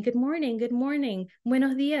saying, good morning,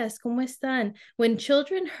 buenos días, ¿cómo están? When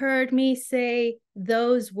children heard me say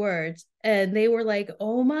those words, and they were like,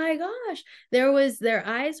 oh my gosh, their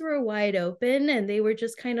eyes were wide open and they were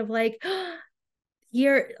just kind of like, oh,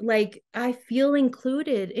 you're like, I feel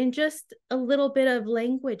included in just a little bit of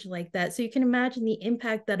language like that. So you can imagine the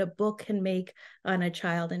impact that a book can make on a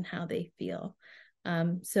child and how they feel.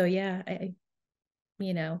 So yeah,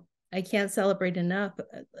 I can't celebrate enough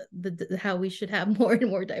how we should have more and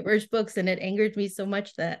more diverse books. And it angers me so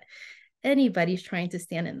much that anybody's trying to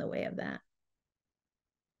stand in the way of that.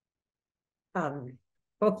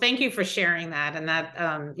 Well, thank you for sharing that. And that,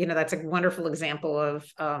 that's a wonderful example of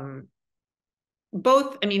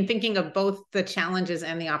both, thinking of both the challenges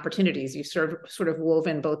and the opportunities. You sort of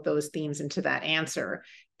woven both those themes into that answer.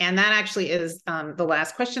 And that actually is the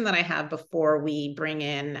last question that I have before we bring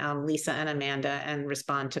in Lisa and Amanda and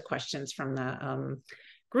respond to questions from the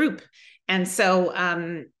group. And so,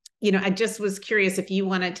 I just was curious if you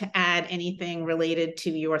wanted to add anything related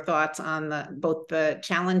to your thoughts on both the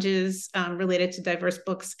challenges related to diverse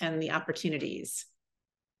books and the opportunities.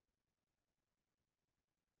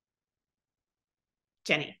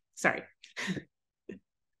 Jenny, sorry.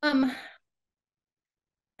 I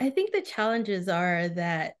think the challenges are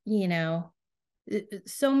that,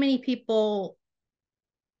 so many people,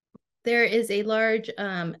 there is a large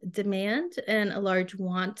demand and a large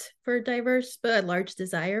want for a large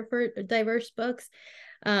desire for diverse books.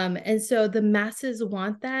 And so the masses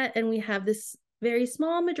want that. And we have this very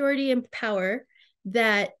small majority in power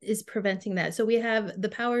that is preventing that. So we have the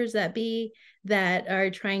powers that be that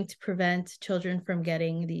are trying to prevent children from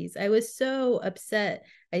getting these. I was so upset.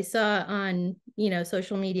 I saw on,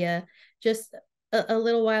 social media just a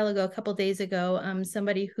little while ago, a couple days ago,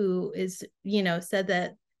 somebody who is, said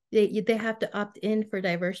that they have to opt in for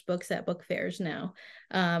diverse books at book fairs now.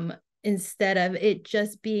 Instead of it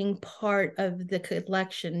just being part of the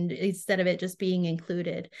collection, instead of it just being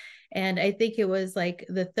included. And I think it was like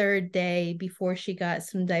the third day before she got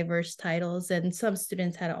some diverse titles, and some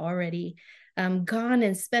students had already gone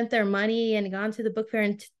and spent their money and gone to the book fair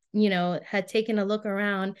and, had taken a look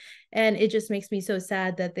around. And it just makes me so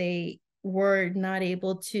sad that they were not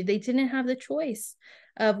able to, they didn't have the choice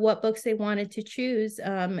of what books they wanted to choose.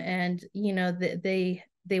 And,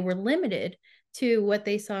 they were limited to what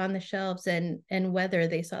they saw on the shelves and whether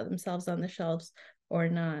they saw themselves on the shelves or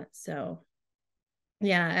not. So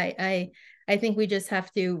yeah, I think we just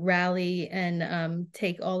have to rally and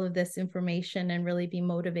take all of this information and really be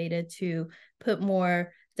motivated to put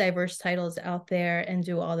more diverse titles out there and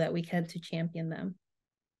do all that we can to champion them.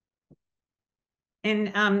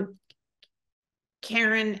 And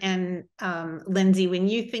Karen and Lindsay, when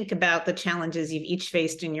you think about the challenges you've each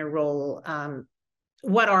faced in your role,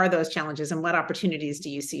 what are those challenges and what opportunities do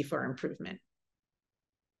you see for improvement?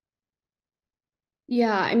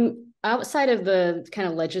 Yeah, I'm outside of the kind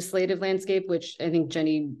of legislative landscape, which I think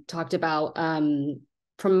Jenny talked about.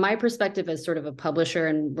 From my perspective as sort of a publisher,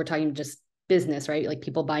 and we're talking just business, right? Like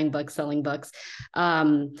people buying books, selling books.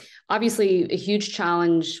 Obviously, a huge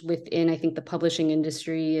challenge within, I think, the publishing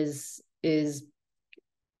industry is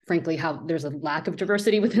frankly how there's a lack of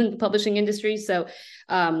diversity within the publishing industry. So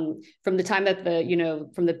from the time that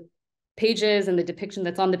from the pages and the depiction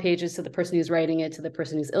that's on the pages to the person who's writing it, to the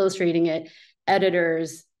person who's illustrating it,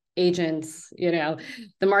 editors, agents, the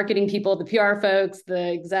marketing people, the PR folks,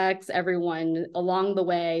 the execs, everyone along the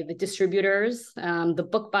way, the distributors, the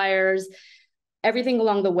book buyers, everything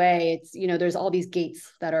along the way, it's, there's all these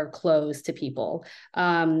gates that are closed to people.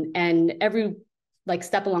 And every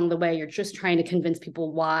step along the way, you're just trying to convince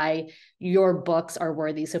people why your books are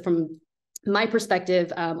worthy. So from my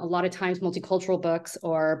perspective, a lot of times multicultural books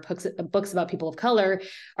or books about people of color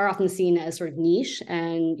are often seen as sort of niche,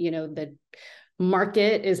 and the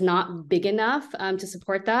market is not big enough to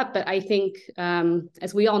support that. But I think,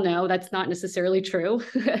 as we all know, that's not necessarily true.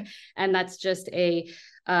 And that's just a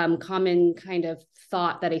common kind of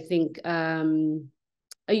thought that I think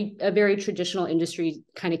a very traditional industry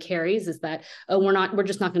kind of carries, is that, oh, we're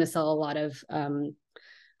just not going to sell a lot of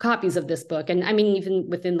copies of this book. And I mean, even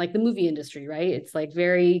within like the movie industry, right? It's like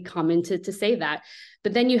very common to say that.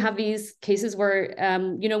 But then you have these cases where,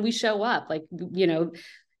 you know, we show up like, you know,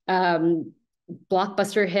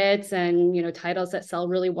 blockbuster hits and, you know, titles that sell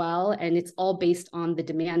really well, and it's all based on the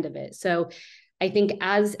demand of it. So I think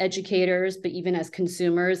as educators, but even as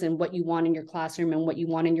consumers and what you want in your classroom and what you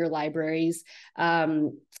want in your libraries,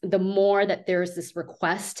 the more that there's this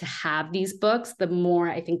request to have these books, the more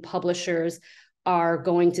I think publishers are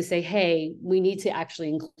going to say, hey, we need to actually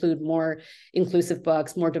include more inclusive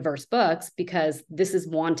books, more diverse books, because this is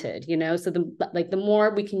wanted, you know? So the more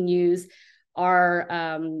we can use our,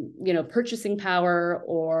 you know, purchasing power,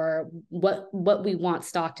 or what we want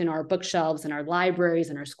stocked in our bookshelves and our libraries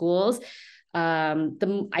and our schools,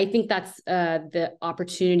 I think that's the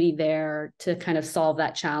opportunity there to kind of solve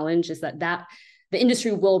that challenge, is that the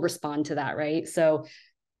industry will respond to that, right? So,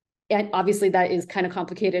 and obviously that is kind of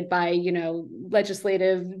complicated by, you know,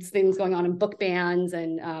 legislative things going on in book bans,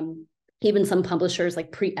 and even some publishers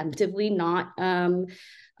like preemptively not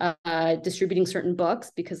distributing certain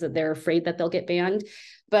books because they're afraid that they'll get banned.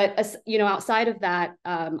 But, you know, outside of that,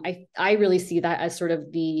 I really see that as sort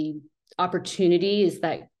of the opportunity, is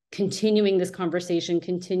that continuing this conversation,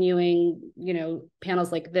 continuing, you know,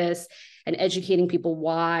 panels like this, and educating people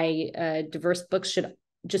why diverse books should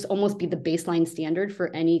just almost be the baseline standard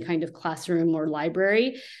for any kind of classroom or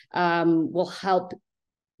library, will help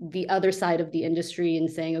the other side of the industry in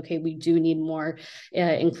saying, okay, we do need more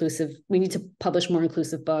we need to publish more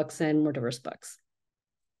inclusive books and more diverse books.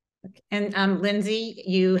 And Lindsay,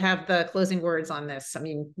 you have the closing words on this. I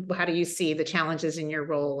mean, how do you see the challenges in your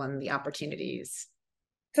role and the opportunities?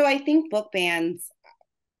 So I think book bans,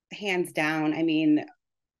 hands down, I mean,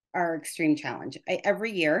 are extreme challenge.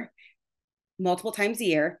 Every year, multiple times a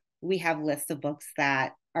year, we have lists of books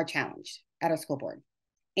that are challenged at our school board.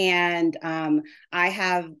 And I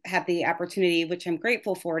have had the opportunity, which I'm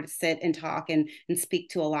grateful for, to sit and talk and speak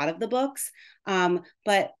to a lot of the books.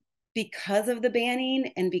 But because of the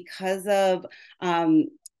banning, and because of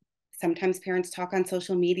sometimes parents talk on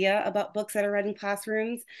social media about books that are read in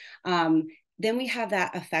classrooms, then we have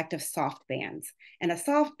that effect of soft bans. And a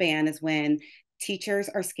soft ban is when teachers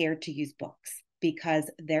are scared to use books because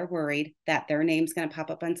they're worried that their name's going to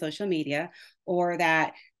pop up on social media, or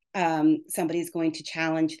that somebody's going to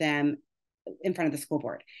challenge them in front of the school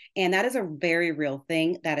board. And that is a very real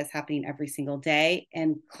thing that is happening every single day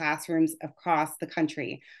in classrooms across the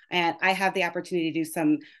country. And I have the opportunity to do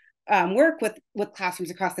some work with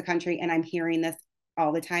classrooms across the country, and I'm hearing this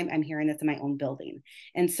all the time. I'm hearing this in my own building.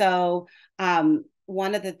 And so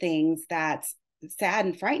one of the things that's sad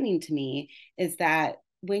and frightening to me is that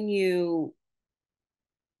when you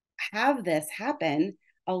have this happen,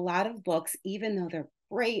 a lot of books, even though they're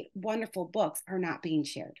great, wonderful books, are not being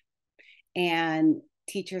shared. And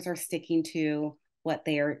teachers are sticking to what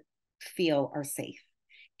they feel are safe.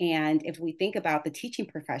 And if we think about the teaching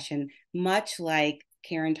profession, much like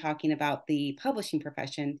Karen talking about the publishing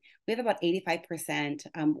profession, we have about 85%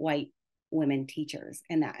 white women teachers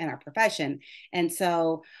in our profession. And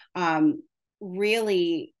so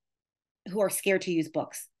really, who are scared to use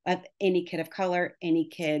books, of any kid of color, any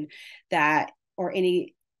kid that, or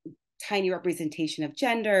any tiny representation of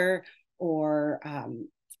gender, or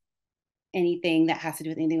anything that has to do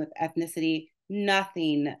with anything with ethnicity,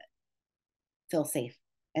 nothing feels safe.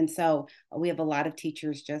 And so we have a lot of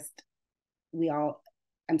teachers we're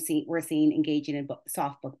seeing engaging in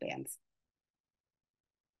soft book bans.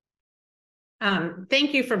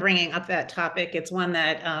 Thank you for bringing up that topic. It's one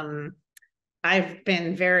that I've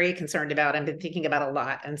been very concerned about. I've been thinking about a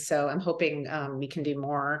lot. And so I'm hoping we can do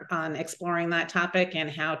more on exploring that topic and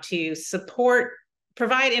how to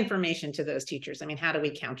provide information to those teachers. I mean, how do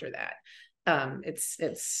we counter that? It's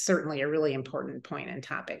certainly a really important point and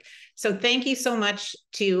topic. So thank you so much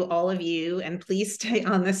to all of you, and please stay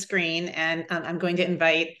on the screen. And I'm going to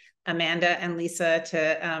invite Amanda and Lisa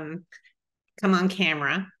to come on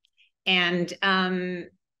camera. And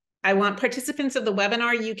I want participants of the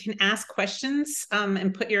webinar, you can ask questions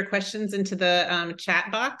and put your questions into the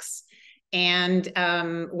chat box. And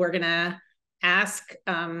we're gonna ask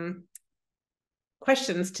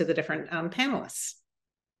questions to the different panelists.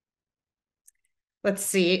 Let's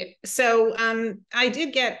see. So I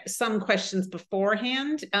did get some questions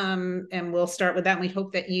beforehand, and we'll start with that. And we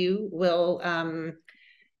hope that you will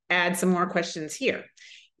add some more questions here.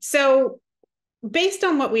 So based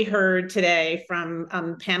on what we heard today from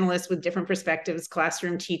panelists with different perspectives,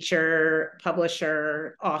 classroom teacher,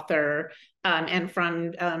 publisher, author, and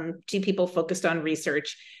from two people focused on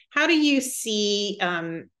research, how do you see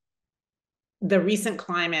the recent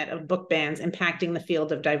climate of book bans impacting the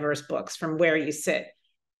field of diverse books from where you sit,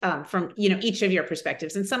 from each of your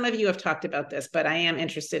perspectives? And some of you have talked about this, but I am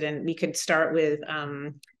interested in, we could start with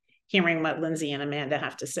hearing what Lindsay and Amanda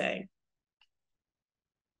have to say.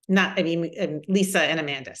 Lisa and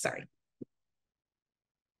Amanda, sorry.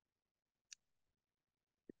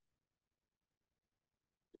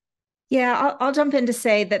 Yeah, I'll jump in to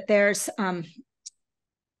say that there's,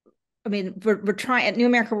 we're trying at New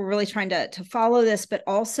America, we're really trying to follow this, but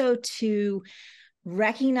also to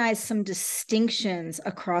recognize some distinctions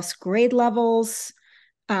across grade levels,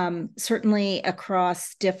 certainly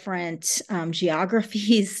across different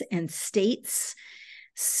geographies and states,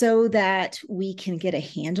 so that we can get a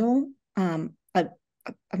handle, a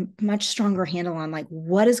much stronger handle on like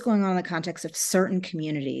what is going on in the context of certain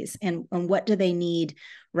communities and what do they need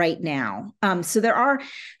right now. So there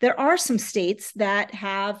are some states that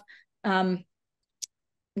have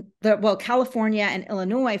California and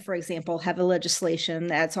Illinois, for example, have a legislation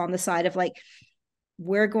that's on the side of like,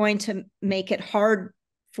 we're going to make it hard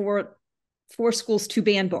for schools to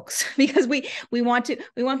ban books because we want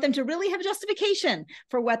them to really have justification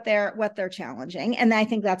for what they're challenging. And I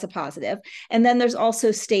think that's a positive. And then there's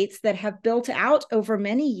also states that have built out over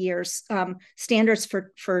many years standards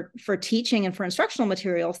for teaching and for instructional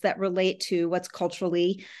materials that relate to what's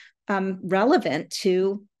culturally relevant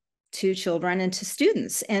to children and to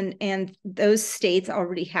students. And those states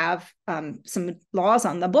already have some laws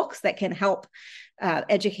on the books that can help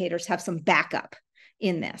educators have some backup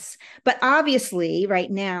in this. But obviously right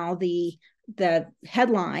now the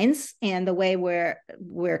headlines and the way where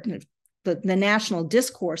the national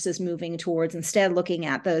discourse is moving towards instead looking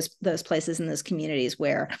at those places and those communities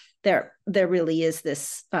where there really is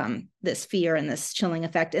this fear and this chilling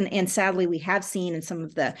effect. And sadly, we have seen in some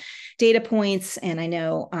of the data points, and I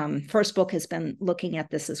know First Book has been looking at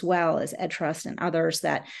this as well as EdTrust and others,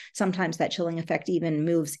 that sometimes that chilling effect even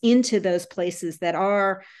moves into those places that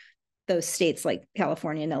are those states like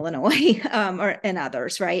California and Illinois and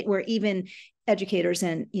others, right? Where even educators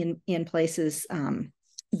in places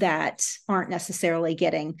that aren't necessarily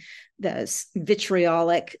getting those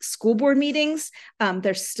vitriolic school board meetings,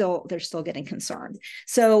 they're still getting concerned.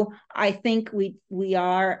 So I think we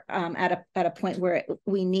are at a point where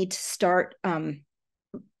we need to start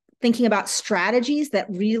thinking about strategies that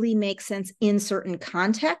really make sense in certain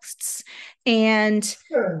contexts, and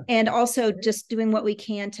also just doing what we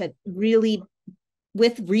can to really,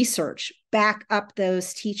 with research, back up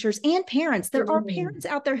those teachers and parents. There are parents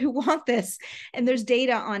out there who want this, and there's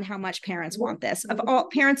data on how much parents want this. Of all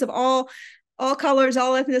parents of all colors,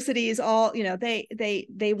 all ethnicities, all,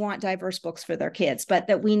 they want diverse books for their kids, but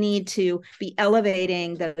that we need to be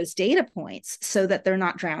elevating those data points so that they're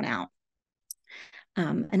not drowned out.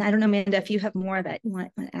 And I don't know, Amanda, if you have more that you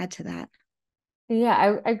want to add to that.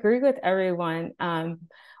 Yeah, I agree with everyone.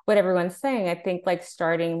 What everyone's saying. I think like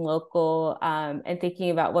starting local and thinking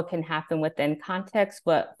about what can happen within context,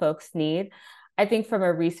 what folks need. I think from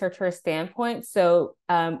a researcher standpoint, so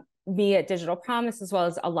me at Digital Promise, as well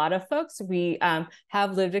as a lot of folks, we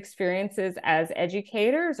have lived experiences as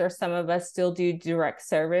educators, or some of us still do direct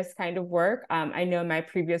service kind of work. I know my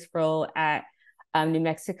previous role at New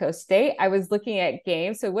Mexico State, I was looking at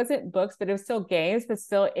games. So it wasn't books, but it was still games, but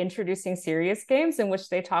still introducing serious games in which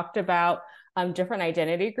they talked about different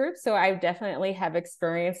identity groups. So I definitely have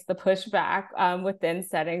experienced the pushback within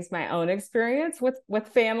settings, my own experience with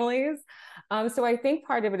families. So I think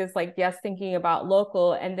part of it is like, yes, thinking about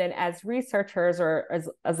local, and then as researchers or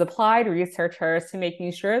as applied researchers, to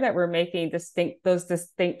making sure that we're making those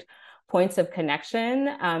distinct points of connection,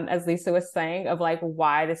 as Lisa was saying, of like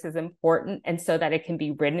why this is important, and so that it can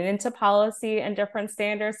be written into policy and different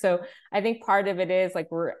standards. So I think part of it is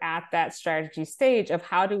like we're at that strategy stage of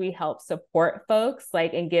how do we help support folks,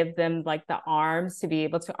 like, and give them like the arms to be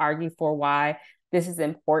able to argue for why this is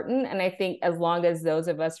important. And I think as long as those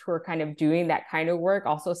of us who are kind of doing that kind of work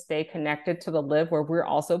also stay connected to the live, where we're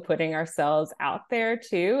also putting ourselves out there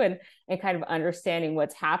too, and kind of understanding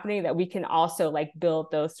what's happening, that we can also like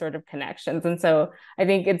build those sort of connections. And so I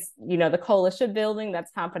think it's, the coalition building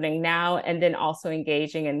that's happening now, and then also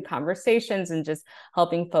engaging in conversations and just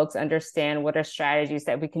helping folks understand what are strategies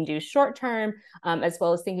that we can do short term, as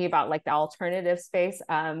well as thinking about like the alternative space,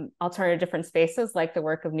 alternative different spaces, like the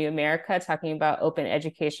work of New America, talking about open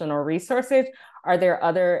educational resources, are there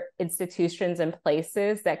other institutions and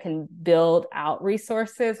places that can build out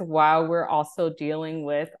resources while we're also dealing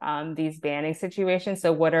with these banning situations?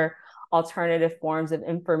 So what are alternative forms of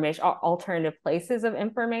information, alternative places of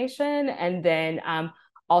information? And then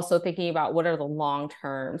also thinking about what are the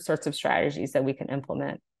long-term sorts of strategies that we can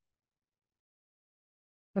implement.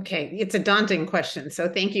 Okay, it's a daunting question. So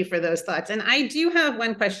thank you for those thoughts. And I do have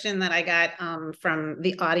one question that I got from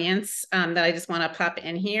the audience that I just want to pop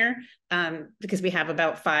in here because we have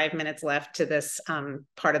about 5 minutes left to this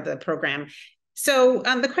part of the program. So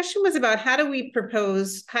the question was about how do you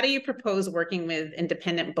propose working with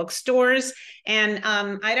independent bookstores? And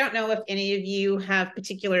I don't know if any of you have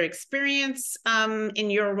particular experience in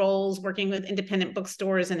your roles working with independent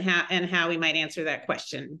bookstores and how we might answer that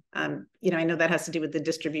question. You know, I know that has to do with the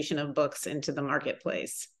distribution of books into the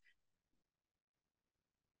marketplace.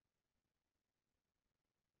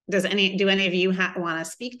 Do any of you want to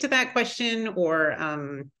speak to that question or?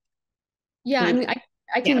 Yeah, I mean,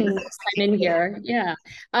 I can chime in here. Yeah.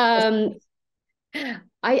 So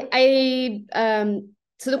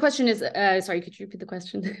the question is, sorry, could you repeat the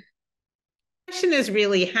question? The question is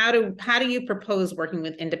really how do you propose working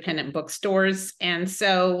with independent bookstores? And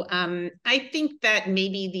so I think that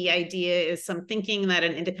maybe the idea is some thinking that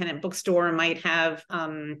an independent bookstore might have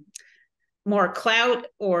more clout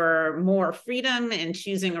or more freedom in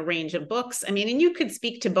choosing a range of books. I mean, and you could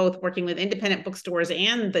speak to both working with independent bookstores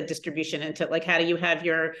and the distribution into like, how do you have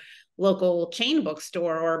your local chain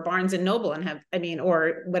bookstore or Barnes and Noble and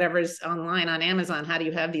or whatever's online on Amazon, how do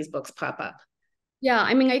you have these books pop up? Yeah,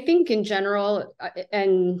 I mean, I think in general,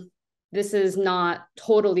 and this is not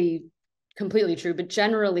totally completely true, but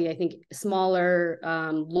generally, I think smaller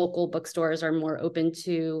local bookstores are more open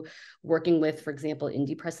to working with, for example,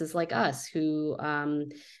 indie presses like us, who,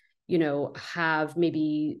 you know, have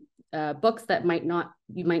maybe books that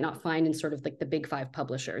you might not find in sort of like the big 5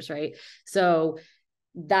 publishers, right? So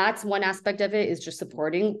that's one aspect of it, is just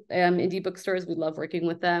supporting indie bookstores. We love working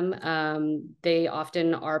with them. They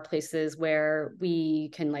often are places where we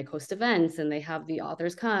can like host events, and they have the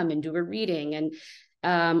authors come and do a reading, and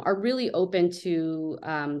are really open to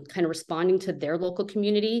kind of responding to their local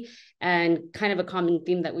community. And kind of a common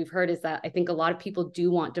theme that we've heard is that I think a lot of people do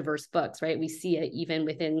want diverse books, right? We see it even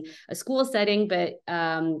within a school setting, but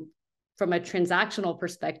from a transactional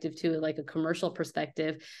perspective to like a commercial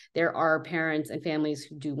perspective, there are parents and families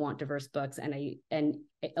who do want diverse books. And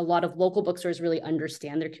a lot of local bookstores really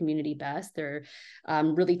understand their community best. They're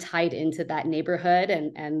really tied into that neighborhood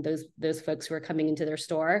and those folks who are coming into their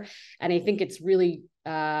store. And I think it's really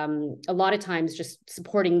a lot of times just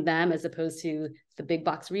supporting them as opposed to the big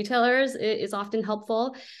box retailers is often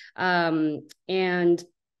helpful. And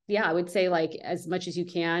yeah, I would say like as much as you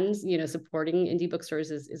can, you know, supporting indie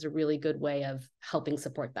bookstores is a really good way of helping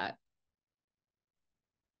support that.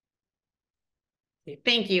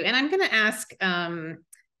 Thank you. And I'm going to ask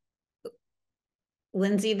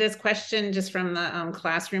Lindsay this question just from the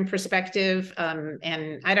classroom perspective.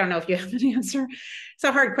 And I don't know if you have an answer. It's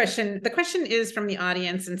a hard question. The question is from the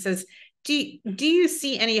audience and says, do you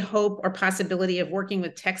see any hope or possibility of working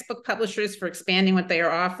with textbook publishers for expanding what they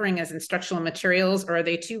are offering as instructional materials, or are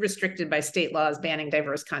they too restricted by state laws banning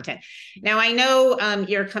diverse content? Now, I know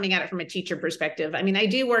you're coming at it from a teacher perspective. I mean, I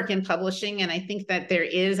do work in publishing, and I think that there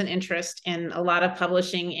is an interest in a lot of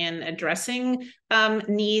publishing in addressing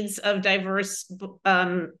needs of diverse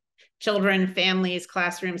children, families,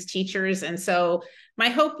 classrooms, teachers. And so my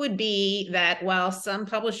hope would be that while some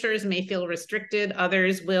publishers may feel restricted,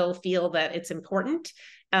 others will feel that it's important.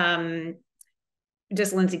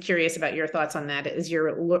 Just Lindsay, curious about your thoughts on that as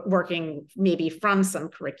you're working maybe from some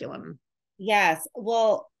curriculum. Yes.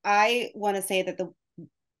 Well, I want to say that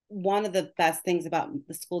one of the best things about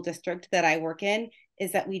the school district that I work in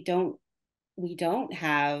is that we don't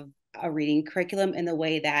have a reading curriculum in the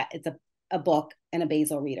way that it's a book and a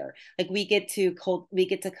basal reader. Like we get to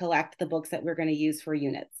collect the books that we're going to use for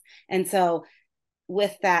units. And so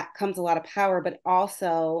with that comes a lot of power, but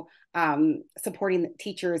also supporting the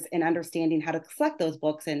teachers in understanding how to select those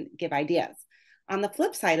books and give ideas. On the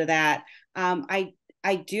flip side of that, I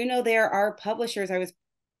do know there are publishers. I was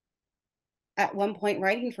at one point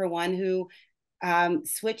writing for one who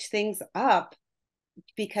switched things up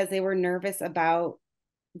because they were nervous about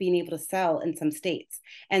being able to sell in some states.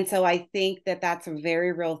 And so I think that that's a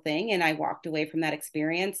very real thing. And I walked away from that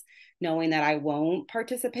experience knowing that I won't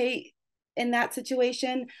participate in that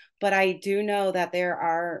situation. But I do know that there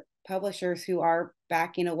are publishers who are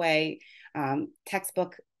backing away,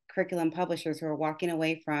 textbook curriculum publishers who are walking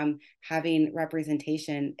away from having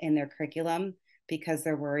representation in their curriculum because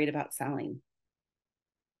they're worried about selling.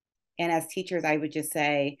 And as teachers, I would just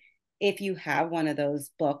say, if you have one of those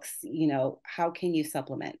books, how can you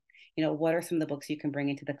supplement? What are some of the books you can bring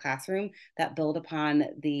into the classroom that build upon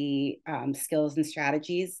the skills and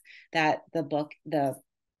strategies that the book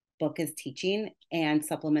is teaching, and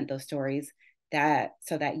supplement those stories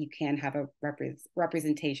so that you can have a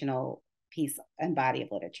representational piece and body of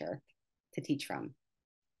literature to teach from.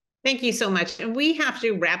 Thank you so much. And we have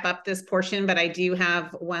to wrap up this portion, but I do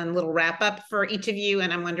have one little wrap up for each of you.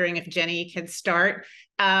 And I'm wondering if Jenny could start.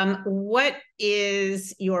 What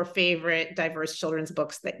is your favorite diverse children's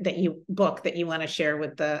books that you want to share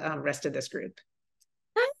with the rest of this group?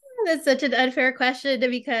 That's such an unfair question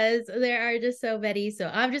because there are just so many.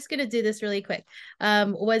 So I'm just going to do this really quick.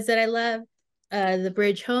 Ones that I love, The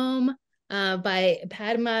Bridge Home by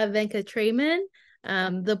Padma Venkatraman.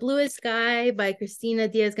 The Bluest Sky by Cristina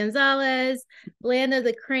Diaz-Gonzalez, Land of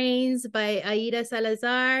the Cranes by Aida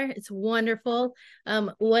Salazar. It's wonderful.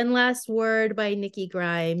 One Last Word by Nikki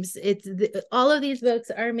Grimes. All of these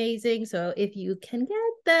books are amazing. So if you can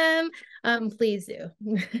get them, please do.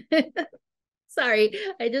 Sorry,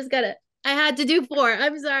 I had to do 4.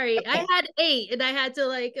 I'm sorry. I had 8 and I had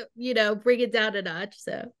to bring it down a notch.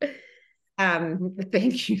 So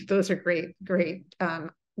thank you. Those are great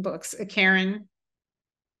books. Karen?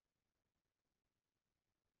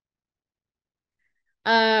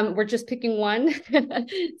 We're just picking one.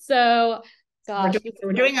 So gosh,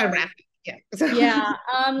 we're doing a wrap. Yeah. Yeah.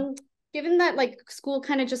 Given that school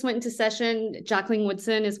kind of just went into session, Jacqueline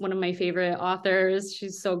Woodson is one of my favorite authors.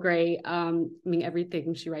 She's so great. I mean,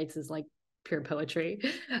 everything she writes is like pure poetry.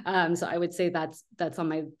 So I would say that's on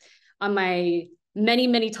my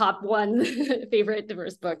many top 1 favorite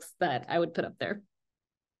diverse books that I would put up there.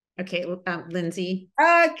 Okay, Lindsay.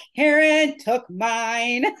 Karen took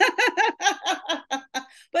mine.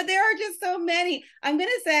 But there are just so many. I'm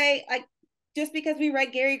gonna say, just because we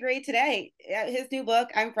read Gary Gray today, his new book,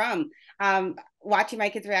 I'm From. Watching my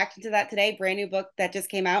kids' reaction to that today, brand new book that just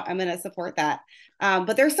came out. I'm gonna support that.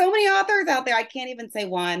 But there's so many authors out there. I can't even say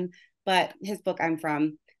one, but his book, I'm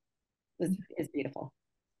From, is beautiful.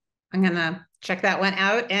 I'm gonna check that one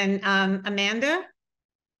out. And Amanda?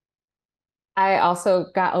 I also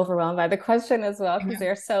got overwhelmed by the question as well because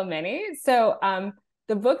there are so many. So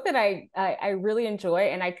the book that I really enjoy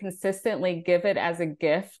and I consistently give it as a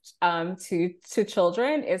gift to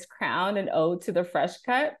children is Crown: An Ode to the Fresh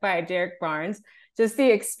Cut by Derek Barnes. Just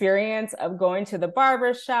the experience of going to the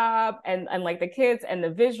barber shop and like the kids and the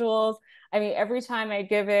visuals. I mean, every time I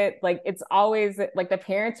give it, it's always the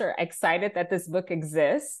parents are excited that this book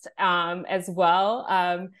exists as well,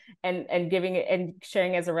 and giving it and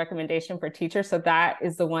sharing as a recommendation for teachers. So that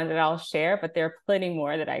is the one that I'll share, but there are plenty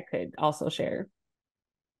more that I could also share.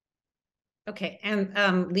 Okay,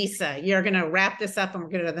 and Lisa, you're going to wrap this up and we're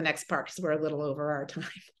going to go to the next part because we're a little over our time.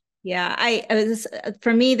 Yeah,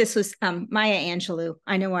 for me, this was Maya Angelou.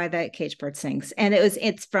 I Know Why the Caged Bird Sings, and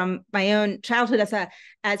it's from my own childhood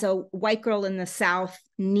as a white girl in the South.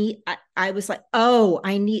 I was like, oh,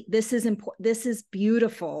 this is important. This is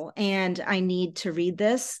beautiful, and I need to read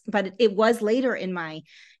this. But it was later in my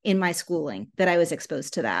schooling that I was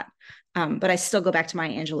exposed to that. But I still go back to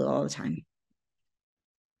Maya Angelou all the time.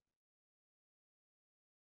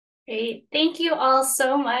 Great. Thank you all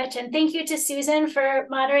so much. And thank you to Susan for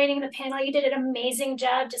moderating the panel. You did an amazing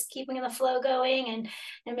job just keeping the flow going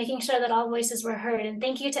and making sure that all voices were heard. And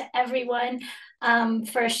thank you to everyone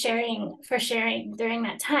for sharing during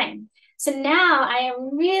that time. So now I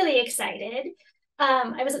am really excited.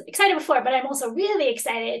 I was excited before, but I'm also really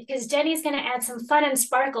excited because Jenny's going to add some fun and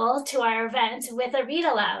sparkle to our event with a read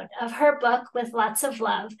aloud of her book, With Lots of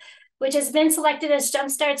Love, which has been selected as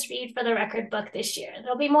Jumpstart's Read for the Record book this year.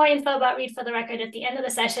 There'll be more info about Read for the Record at the end of the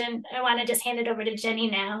session. I want to just hand it over to Jenny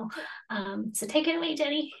now. So take it away,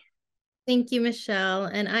 Jenny. Thank you, Michelle.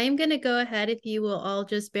 And I'm going to go ahead, if you will all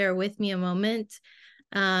just bear with me a moment.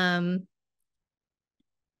 And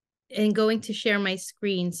going to share my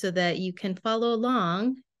screen so that you can follow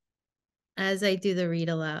along as I do the read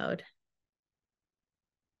aloud.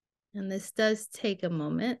 And this does take a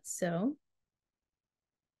moment, so.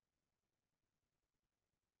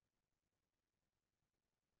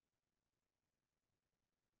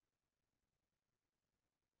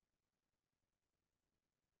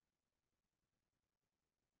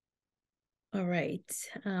 All right,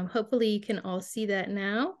 hopefully you can all see that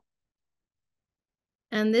now.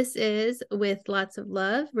 And this is With Lots of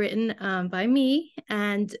Love, written by me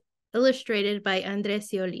and illustrated by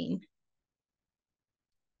Andres Yolin.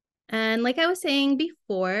 And like I was saying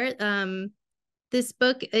before, this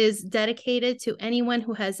book is dedicated to anyone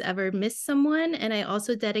who has ever missed someone. And I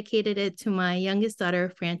also dedicated it to my youngest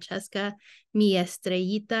daughter, Francesca, mi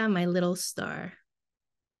estrellita, my little star.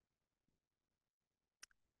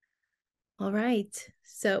 All right.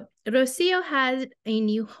 So Rocio had a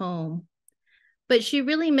new home, but she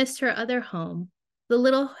really missed her other home, the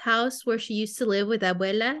little house where she used to live with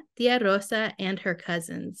Abuela, Tia Rosa, and her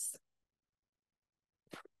cousins.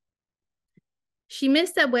 She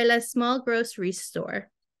missed Abuela's small grocery store,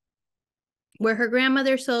 where her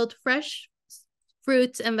grandmother sold fresh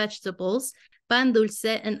fruits and vegetables, pan dulce,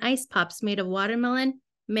 and ice pops made of watermelon,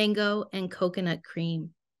 mango, and coconut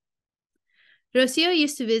cream. Rocio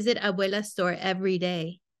used to visit Abuela's store every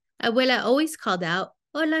day. Abuela always called out,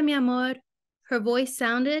 "Hola, mi amor." Her voice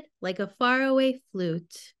sounded like a faraway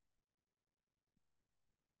flute.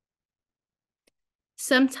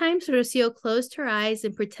 Sometimes Rocio closed her eyes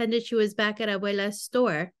and pretended she was back at Abuela's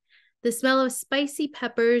store. The smell of spicy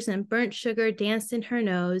peppers and burnt sugar danced in her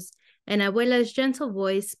nose, and Abuela's gentle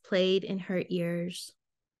voice played in her ears.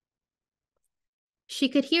 She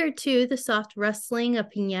could hear, too, the soft rustling of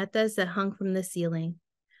piñatas that hung from the ceiling.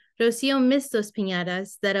 Rocio missed those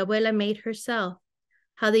piñatas that Abuela made herself,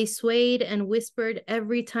 how they swayed and whispered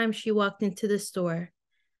every time she walked into the store.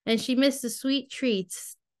 And she missed the sweet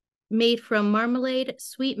treats made from marmalade,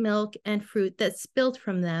 sweet milk, and fruit that spilled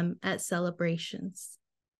from them at celebrations.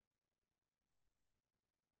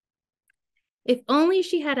 If only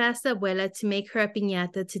she had asked Abuela to make her a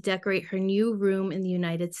piñata to decorate her new room in the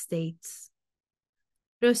United States.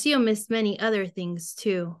 Rocio missed many other things,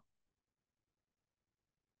 too.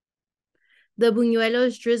 The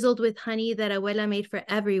buñuelos drizzled with honey that Abuela made for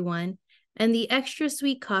everyone, and the extra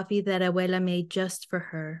sweet coffee that Abuela made just for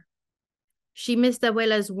her. She missed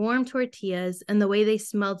Abuela's warm tortillas and the way they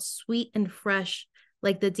smelled sweet and fresh,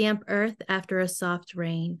 like the damp earth after a soft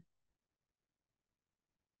rain.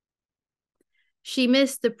 She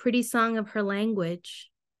missed the pretty song of her language.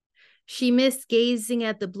 She missed gazing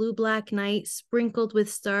at the blue-black night sprinkled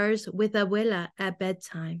with stars with Abuela at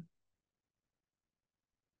bedtime.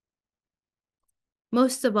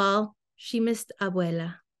 Most of all, she missed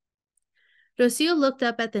Abuela. Rocio looked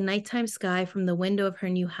up at the nighttime sky from the window of her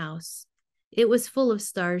new house. It was full of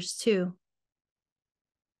stars, too.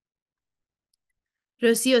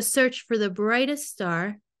 Rocio searched for the brightest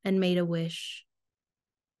star and made a wish.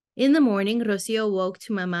 In the morning, Rocio woke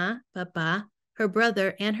to Mama, Papa, her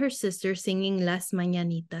brother, and her sister singing Las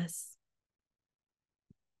Mañanitas.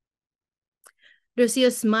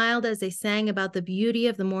 Rocio smiled as they sang about the beauty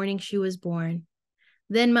of the morning she was born.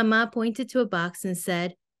 Then Mama pointed to a box and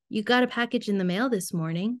said, "You got a package in the mail this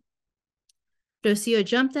morning." Rocio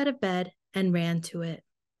jumped out of bed and ran to it.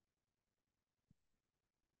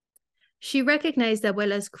 She recognized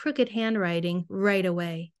Abuela's crooked handwriting right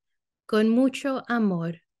away. Con mucho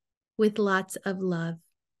amor, with lots of love.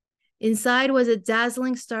 Inside was a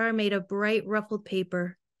dazzling star made of bright ruffled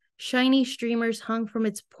paper. Shiny streamers hung from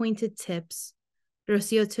its pointed tips.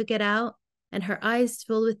 Rocio took it out, and her eyes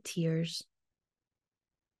filled with tears.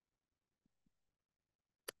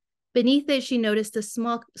 Beneath it, she noticed a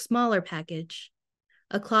smaller package,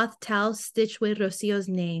 a cloth towel stitched with Rocio's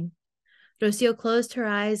name. Rocio closed her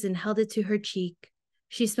eyes and held it to her cheek.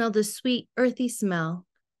 She smelled a sweet, earthy smell.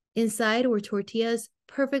 Inside were tortillas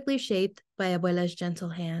perfectly shaped by Abuela's gentle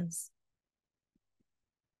hands.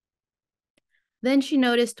 Then she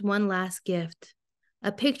noticed one last gift,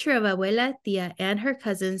 a picture of Abuela, Tia, and her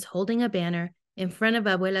cousins holding a banner in front of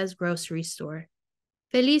Abuela's grocery store.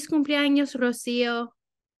 "Feliz cumpleaños, Rocio."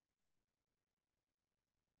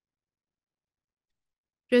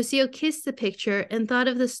 Rocio kissed the picture and thought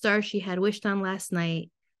of the star she had wished on last night.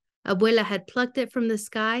 Abuela had plucked it from the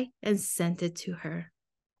sky and sent it to her.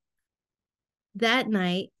 That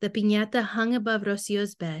night, the piñata hung above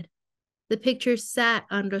Rocio's bed. The picture sat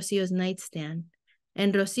on Rocio's nightstand,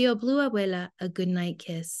 and Rocio blew Abuela a goodnight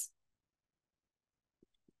kiss.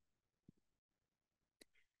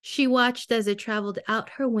 She watched as it traveled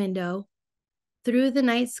out her window, through the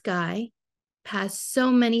night sky, past so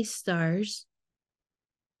many stars,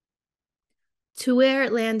 to where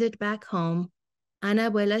it landed back home on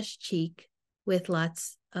Abuela's cheek with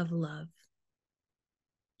lots of love.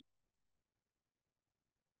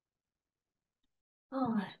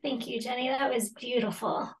 Oh, thank you, Jenny. That was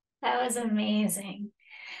beautiful. That was amazing.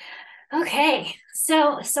 Okay,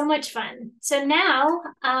 so much fun. So now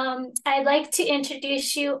I'd like to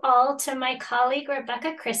introduce you all to my colleague,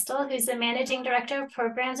 Rebecca Crystal, who's the Managing Director of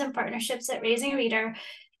Programs and Partnerships at Raising a Reader,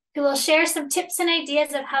 who will share some tips and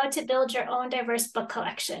ideas of how to build your own diverse book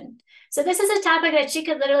collection. So this is a topic that she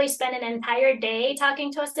could literally spend an entire day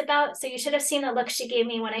talking to us about. So you should have seen the look she gave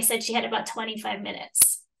me when I said she had about 25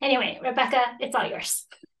 minutes. Anyway, Rebecca, it's all yours.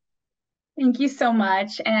 Thank you so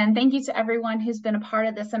much. And thank you to everyone who's been a part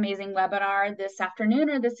of this amazing webinar this afternoon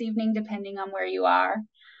or this evening, depending on where you are.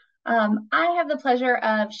 I have the pleasure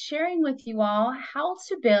of sharing with you all how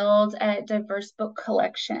to build a diverse book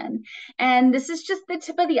collection. And this is just the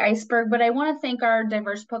tip of the iceberg, but I want to thank our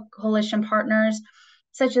Diverse Book Coalition partners,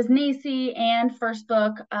 such as NAEYC and First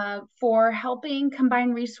Book, for helping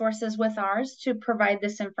combine resources with ours to provide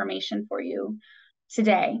this information for you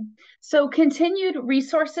today. So continued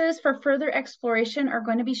resources for further exploration are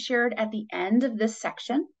going to be shared at the end of this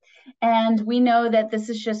section. And we know that this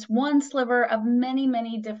is just one sliver of many,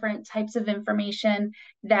 many different types of information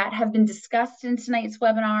that have been discussed in tonight's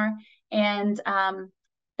webinar, and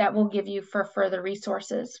that will give you for further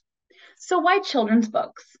resources. So why children's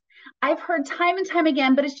books? I've heard time and time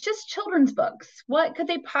again, but it's just children's books. What could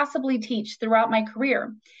they possibly teach throughout my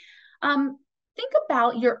career? Think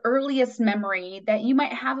about your earliest memory that you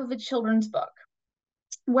might have of a children's book.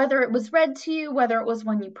 Whether it was read to you, whether it was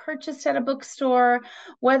one you purchased at a bookstore,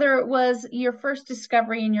 whether it was your first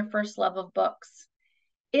discovery and your first love of books.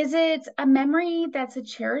 Is it a memory that's a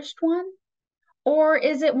cherished one? Or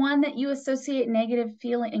is it one that you associate negative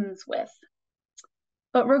feelings with?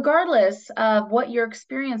 But regardless of what your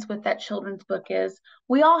experience with that children's book is,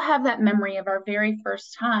 we all have that memory of our very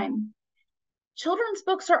first time. Children's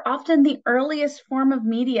books are often the earliest form of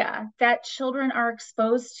media that children are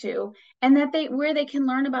exposed to, and where they can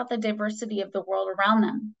learn about the diversity of the world around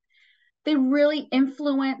them. They really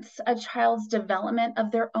influence a child's development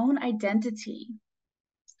of their own identity.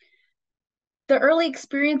 The early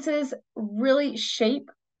experiences really shape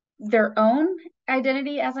their own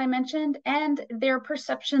identity, as I mentioned, and their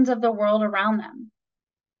perceptions of the world around them.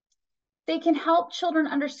 They can help children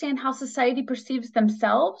understand how society perceives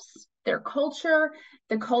themselves, their culture,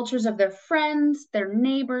 the cultures of their friends, their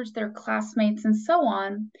neighbors, their classmates, and so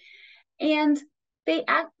on. And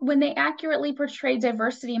when they accurately portray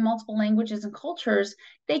diversity in multiple languages and cultures,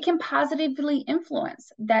 they can positively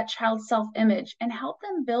influence that child's self-image and help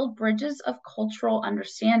them build bridges of cultural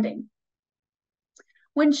understanding.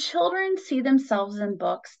 When children see themselves in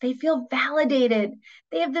books, they feel validated.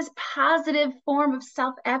 They have this positive form of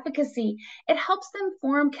self-efficacy. It helps them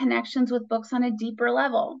form connections with books on a deeper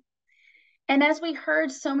level. And as we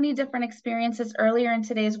heard so many different experiences earlier in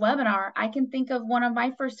today's webinar, I can think of one of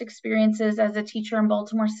my first experiences as a teacher in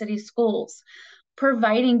Baltimore City schools,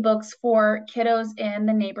 providing books for kiddos in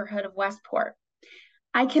the neighborhood of Westport.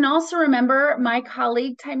 I can also remember my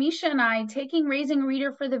colleague Tymisha and I taking Raising a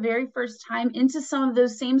Reader for the very first time into some of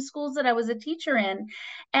those same schools that I was a teacher in,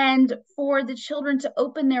 and for the children to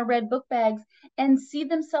open their red book bags and see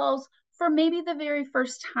themselves for maybe the very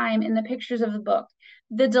first time in the pictures of the book.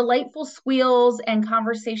 The delightful squeals and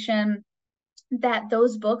conversation that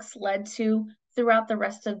those books led to throughout the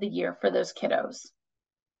rest of the year for those kiddos.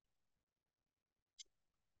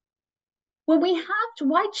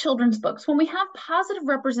 Why children's books? When we have positive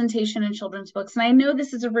representation in children's books, and I know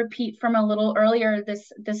this is a repeat from a little earlier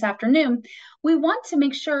this afternoon, we want to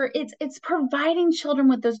make sure it's providing children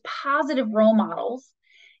with those positive role models,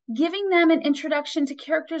 giving them an introduction to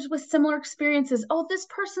characters with similar experiences. Oh, this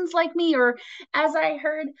person's like me. Or as I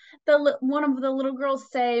heard one of the little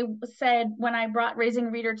girls said when I brought Raising a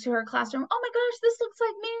Reader to her classroom, oh my gosh, this looks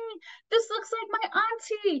like me. This looks like my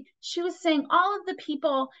auntie. She was saying all of the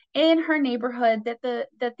people in her neighborhood that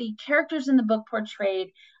the characters in the book portrayed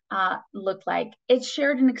looked like. It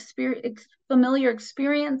shared an familiar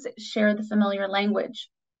experience. It shared the familiar language.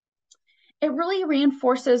 It really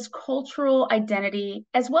reinforces cultural identity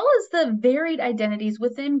as well as the varied identities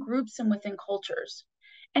within groups and within cultures,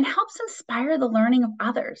 and helps inspire the learning of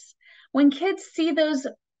others. When kids see those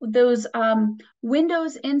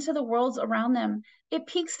windows into the worlds around them, it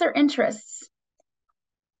piques their interests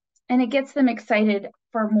and it gets them excited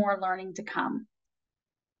for more learning to come.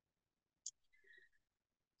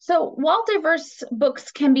 So while diverse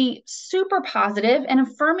books can be super positive and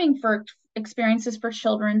affirming for experiences for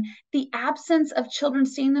children, the absence of children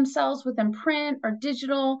seeing themselves within print or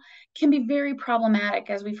digital can be very problematic,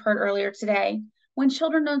 as we've heard earlier today. When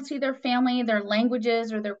children don't see their family, their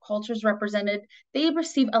languages, or their cultures represented, they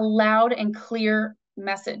receive a loud and clear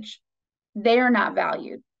message. They are not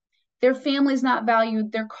valued. Their family's not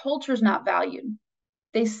valued. Their culture's not valued.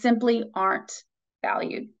 They simply aren't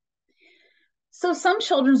valued. So some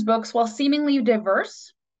children's books, while seemingly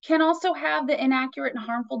diverse, can also have the inaccurate and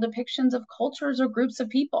harmful depictions of cultures or groups of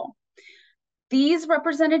people. These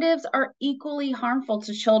representatives are equally harmful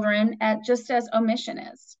to children, just as omission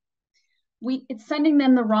is. It's sending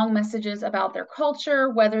them the wrong messages about their culture,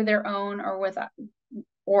 whether their own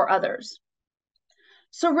or others.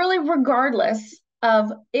 So really, regardless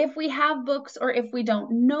of if we have books or if we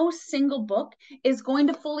don't, no single book is going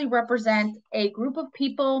to fully represent a group of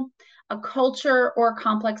people, a culture, or a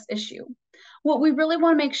complex issue. What we really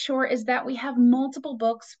want to make sure is that we have multiple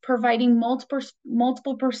books providing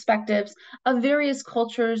multiple perspectives of various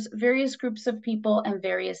cultures, various groups of people, and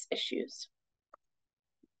various issues.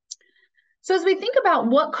 So as we think about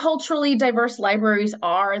what culturally diverse libraries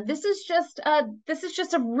are, this is just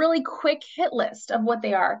a really quick hit list of what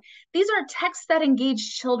they are. These are texts that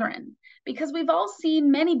engage children, because we've all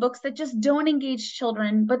seen many books that just don't engage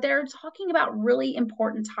children, but they're talking about really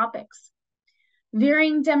important topics.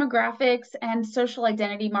 Varying demographics and social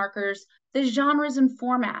identity markers, the genres and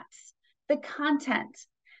formats, the content,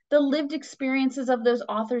 the lived experiences of those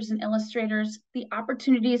authors and illustrators, the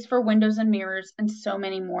opportunities for windows and mirrors, and so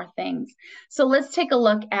many more things. So let's take a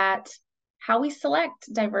look at how we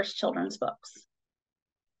select diverse children's books.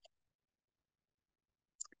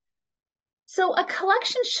 So a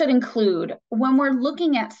collection should include, when we're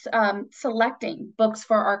looking at selecting books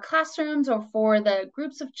for our classrooms or for the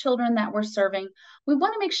groups of children that we're serving, we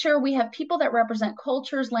want to make sure we have people that represent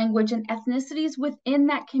cultures, language, and ethnicities within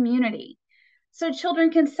that community. So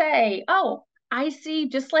children can say, oh, I see,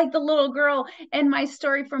 just like the little girl in my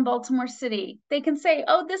story from Baltimore City. They can say,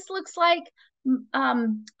 oh, this looks like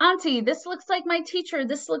Auntie, this looks like my teacher,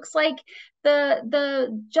 this looks like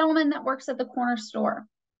the gentleman that works at the corner store.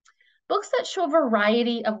 Books that show a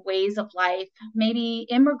variety of ways of life, maybe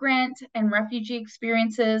immigrant and refugee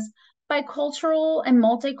experiences, bicultural and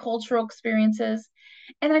multicultural experiences,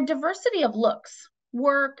 and a diversity of looks,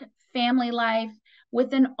 work, family life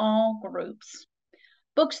within all groups.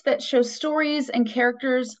 Books that show stories and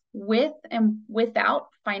characters with and without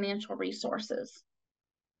financial resources.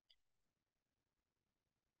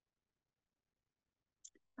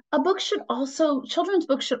 Children's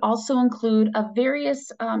books should also include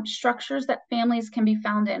various structures that families can be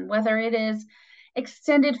found in, whether it is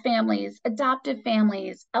extended families, adoptive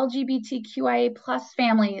families, LGBTQIA+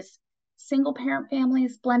 families, single parent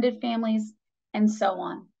families, blended families, and so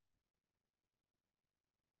on.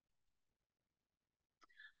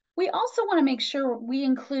 We also want to make sure we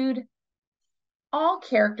include all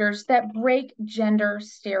characters that break gender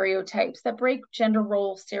stereotypes, that break gender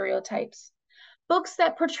role stereotypes. Books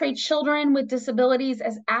that portray children with disabilities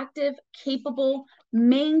as active, capable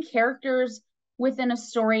main characters within a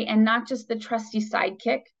story and not just the trusty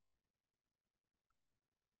sidekick.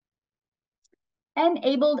 And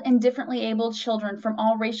abled and differently abled children from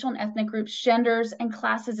all racial and ethnic groups, genders, and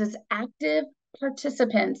classes as active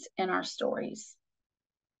participants in our stories.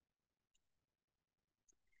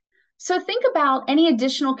 So think about any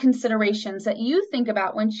additional considerations that you think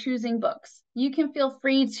about when choosing books. You can feel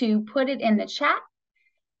free to put it in the chat.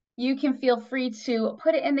 You can feel free to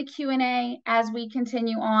put it in the Q&A as we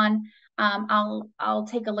continue on. I'll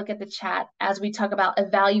take a look at the chat as we talk about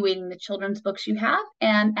evaluating the children's books you have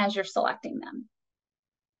and as you're selecting them.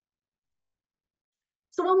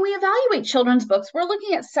 So when we evaluate children's books, we're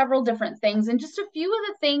looking at several different things, and just a few of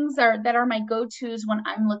the things that are my go-tos when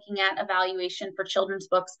I'm looking at evaluation for children's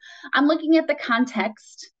books. I'm looking at the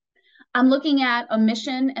context. I'm looking at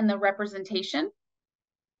omission and the representation,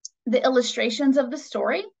 the illustrations of the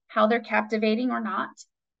story, how they're captivating or not,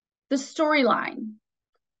 the storyline,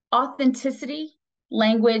 authenticity,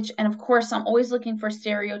 language, and of course, I'm always looking for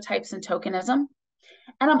stereotypes and tokenism.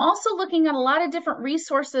 And I'm also looking at a lot of different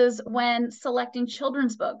resources when selecting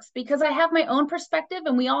children's books, because I have my own perspective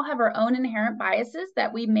and we all have our own inherent biases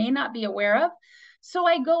that we may not be aware of. So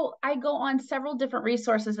I go on several different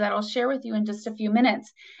resources that I'll share with you in just a few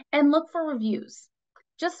minutes and look for reviews,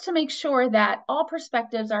 just to make sure that all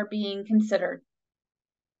perspectives are being considered.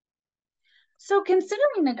 So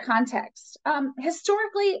considering the context,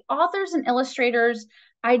 historically, authors and illustrators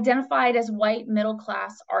identified as white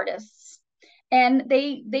middle-class artists, and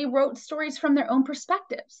they wrote stories from their own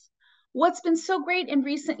perspectives. What's been so great in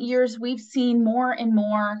recent years, we've seen more and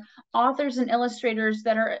more authors and illustrators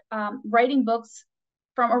that are writing books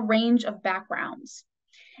from a range of backgrounds.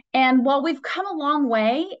 And while we've come a long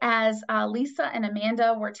way, as Lisa and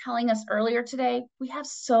Amanda were telling us earlier today, we have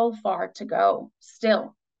so far to go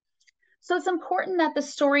still. So it's important that the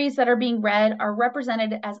stories that are being read are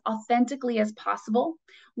represented as authentically as possible,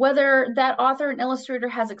 whether that author and illustrator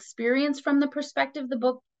has experience from the perspective the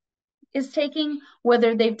book is taking,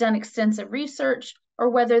 whether they've done extensive research, or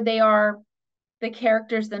whether they are the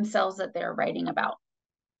characters themselves that they're writing about.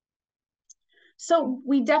 So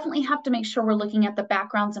we definitely have to make sure we're looking at the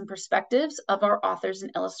backgrounds and perspectives of our authors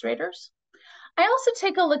and illustrators. I also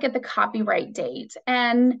take a look at the copyright date,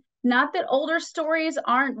 and not that older stories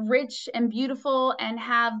aren't rich and beautiful and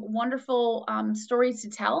have wonderful stories to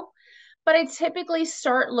tell, but I typically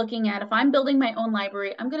start looking at, if I'm building my own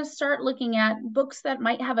library, I'm going to start looking at books that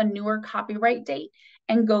might have a newer copyright date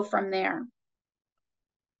and go from there.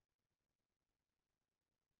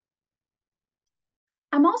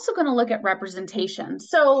 I'm also going to look at representation.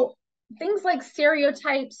 So things like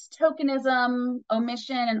stereotypes, tokenism,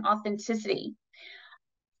 omission, and authenticity.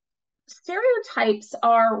 Stereotypes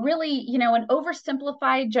are really, an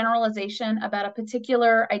oversimplified generalization about a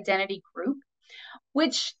particular identity group,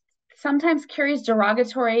 which sometimes carries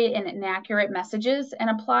derogatory and inaccurate messages and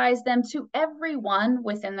applies them to everyone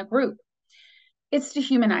within the group. It's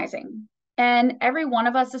dehumanizing. And every one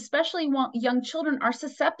of us, especially young children, are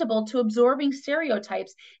susceptible to absorbing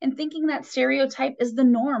stereotypes and thinking that stereotype is the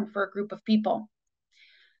norm for a group of people.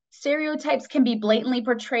 Stereotypes can be blatantly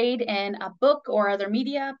portrayed in a book or other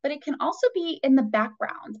media, but it can also be in the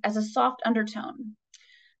background as a soft undertone.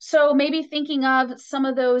 So maybe thinking of some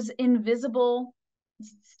of those invisible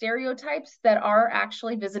stereotypes that are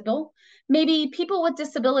actually visible, maybe people with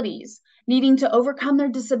disabilities needing to overcome their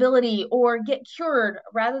disability or get cured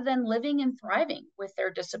rather than living and thriving with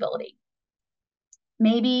their disability.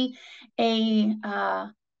 Maybe a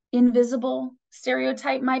invisible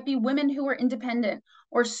stereotype might be women who are independent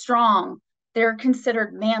or strong. They're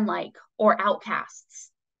considered man-like or outcasts.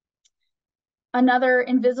 Another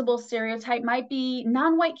invisible stereotype might be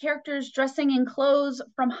non-white characters dressing in clothes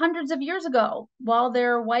from hundreds of years ago, while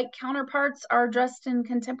their white counterparts are dressed in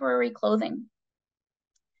contemporary clothing.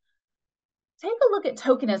 Take a look at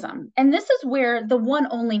tokenism, and this is where the one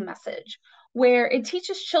only message, where it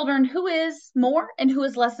teaches children who is more and who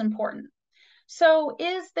is less important. So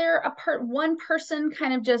is there one person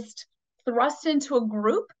kind of just thrust into a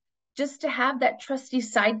group just to have that trusty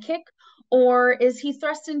sidekick, or is he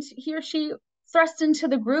or she thrust into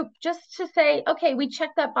the group just to say, okay, we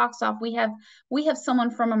checked that box off. We have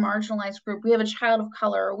someone from a marginalized group. We have a child of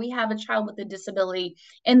color, or we have a child with a disability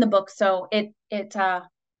in the book. So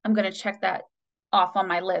I'm going to check that off on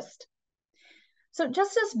my list. So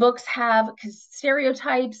just as books have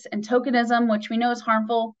stereotypes and tokenism, which we know is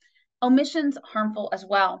harmful, omission's harmful as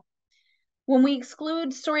well. When we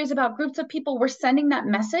exclude stories about groups of people, we're sending that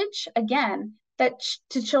message again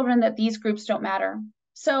to children that these groups don't matter.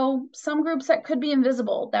 So some groups that could be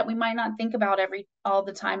invisible that we might not think about all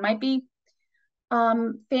the time might be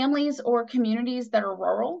families or communities that are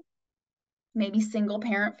rural, maybe single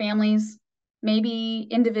parent families, maybe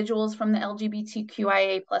individuals from the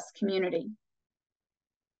LGBTQIA+ community.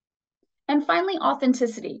 And finally,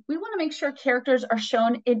 authenticity. We want to make sure characters are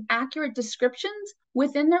shown in accurate descriptions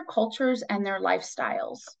within their cultures and their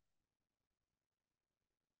lifestyles.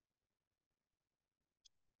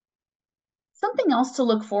 Something else to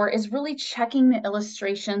look for is really checking the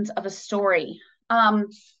illustrations of a story,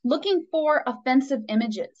 looking for offensive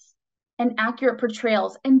images and accurate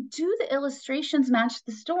portrayals, and do the illustrations match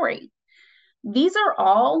the story? These are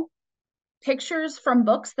all pictures from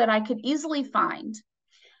books that I could easily find.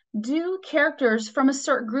 Do characters from a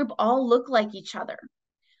certain group all look like each other?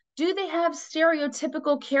 Do they have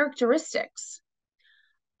stereotypical characteristics?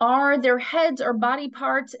 Are their heads or body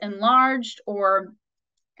parts enlarged or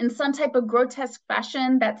in some type of grotesque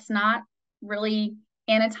fashion that's not really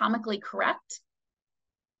anatomically correct?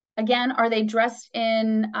 Again, are they dressed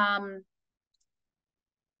in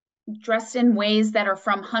ways that are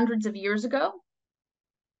from hundreds of years ago?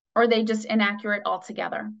 Or are they just inaccurate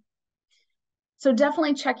altogether? So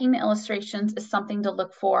definitely checking the illustrations is something to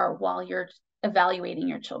look for while you're evaluating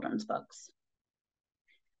your children's books.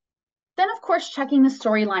 Then, of course, checking the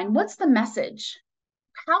storyline. What's the message?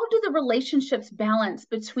 How do the relationships balance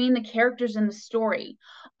between the characters in the story?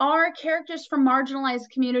 Are characters from marginalized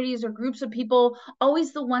communities or groups of people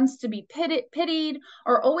always the ones to be pitied,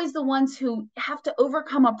 or always the ones who have to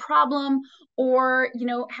overcome a problem, or,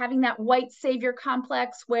 having that white savior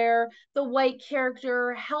complex where the white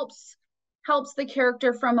character helps the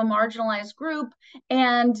character from a marginalized group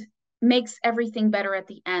and makes everything better at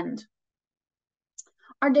the end?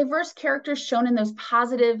 Are diverse characters shown in those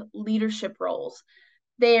positive leadership roles?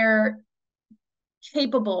 They're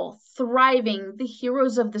capable, thriving, the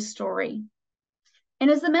heroes of the story.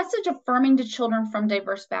 And is the message affirming to children from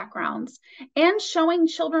diverse backgrounds and showing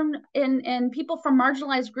children and people from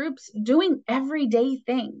marginalized groups doing everyday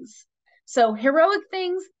things? So heroic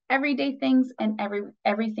things, everyday things, and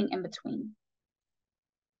everything in between.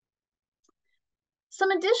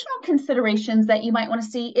 Some additional considerations that you might want to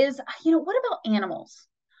see is, what about animals?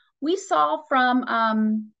 We saw from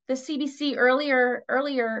the CBC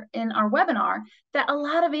earlier in our webinar that a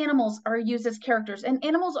lot of animals are used as characters, and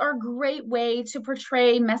animals are a great way to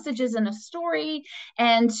portray messages in a story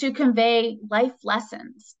and to convey life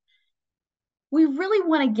lessons. We really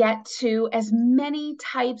want to get to as many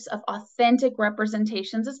types of authentic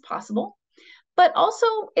representations as possible, but also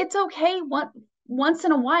it's okay once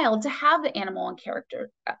in a while to have the animal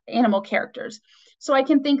characters. So I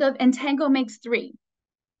can think of And Tango Makes Three.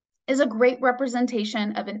 is a great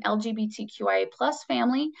representation of an LGBTQIA+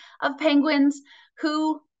 family of penguins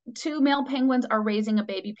who two male penguins are raising a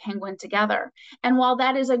baby penguin together. And while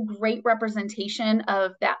that is a great representation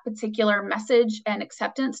of that particular message and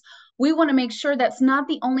acceptance, we want to make sure that's not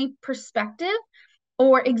the only perspective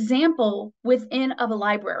or example within of a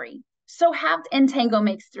library. So have Entangle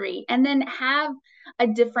Makes Three, and then have a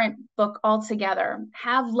different book altogether.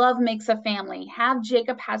 Have Love Makes a Family, have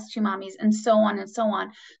Jacob Has Two Mommies, and so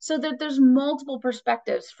on, so that there's multiple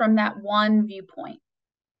perspectives from that one viewpoint.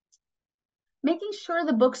 Making sure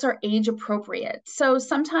the books are age appropriate. So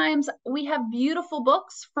sometimes we have beautiful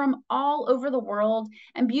books from all over the world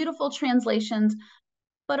and beautiful translations,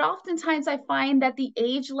 but oftentimes I find that the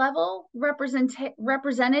age level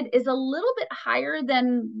represented is a little bit higher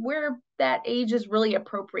than where that age is really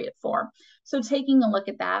appropriate for. So taking a look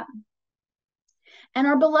at that. And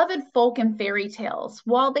our beloved folk and fairy tales,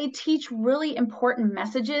 while they teach really important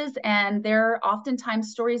messages and they're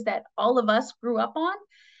oftentimes stories that all of us grew up on,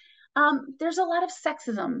 there's a lot of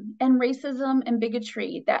sexism and racism and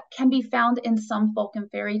bigotry that can be found in some folk and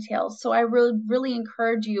fairy tales. So I really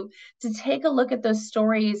encourage you to take a look at those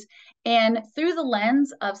stories, and through the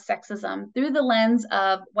lens of sexism, through the lens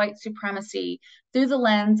of white supremacy, through the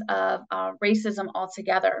lens of racism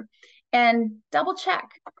altogether, and double check.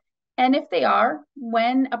 And if they are,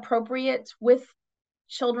 when appropriate, with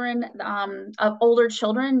children, of older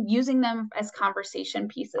children, using them as conversation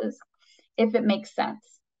pieces, if it makes sense.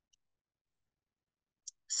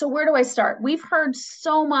 So where do I start? We've heard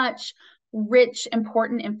so much rich,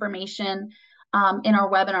 important information in our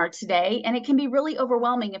webinar today, and it can be really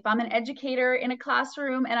overwhelming. If I'm an educator in a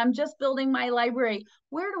classroom and I'm just building my library,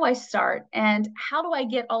 where do I start? And how do I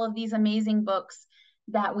get all of these amazing books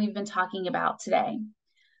that we've been talking about today?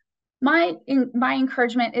 My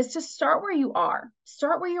encouragement is to start where you are.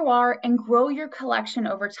 Start where you are and grow your collection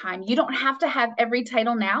over time. You don't have to have every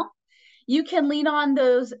title now. You can lean on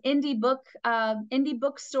those indie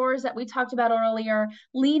bookstores that we talked about earlier.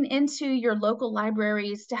 Lean into your local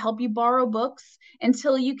libraries to help you borrow books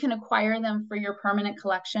until you can acquire them for your permanent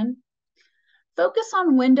collection. Focus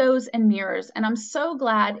on windows and mirrors. And I'm so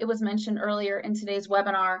glad it was mentioned earlier in today's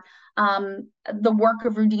webinar, the work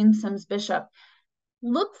of Rudine Sims Bishop.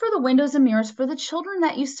 Look for the windows and mirrors for the children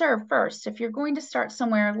that you serve first. If you're going to start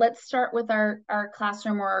somewhere, let's start with our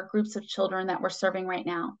classroom or our groups of children that we're serving right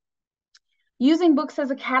now. Using books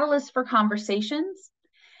as a catalyst for conversations,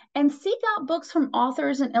 and seek out books from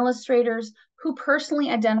authors and illustrators who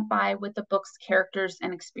personally identify with the book's characters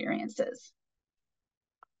and experiences.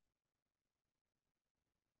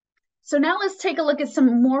 So now let's take a look at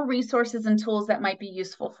some more resources and tools that might be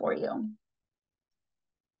useful for you.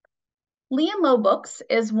 Lee & Low Books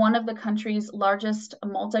is one of the country's largest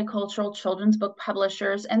multicultural children's book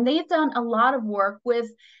publishers, and they've done a lot of work with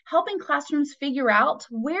helping classrooms figure out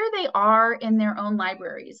where they are in their own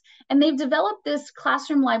libraries. And they've developed this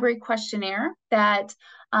classroom library questionnaire that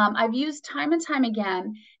I've used time and time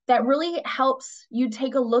again that really helps you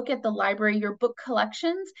take a look at the library, your book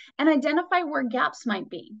collections, and identify where gaps might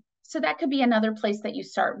be. So that could be another place that you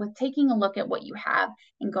start with, taking a look at what you have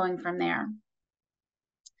and going from there.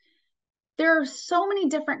 There are so many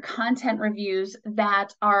different content reviews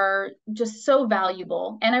that are just so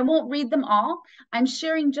valuable, and I won't read them all. I'm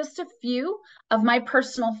sharing just a few of my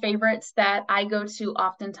personal favorites that I go to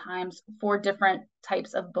oftentimes for different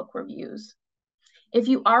types of book reviews. If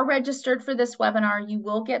you are registered for this webinar, you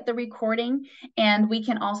will get the recording, and we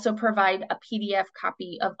can also provide a PDF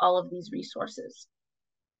copy of all of these resources.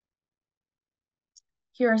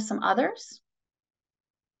 Here are some others.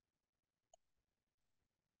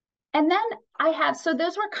 And then I have, so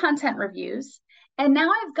those were content reviews. And now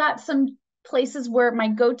I've got some places where my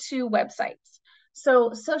go-to websites.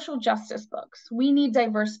 So social justice books, We Need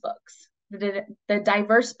Diverse Books, the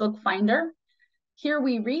Diverse Book Finder. Here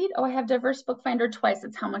We Read, oh, I have Diverse Book Finder twice,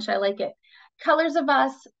 that's how much I like it. Colors of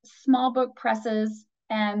Us, Small Book Presses,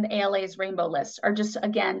 and the ALA's Rainbow List are just,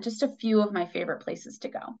 again, just a few of my favorite places to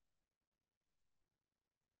go.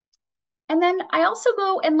 And then I also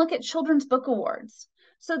go and look at Children's Book Awards.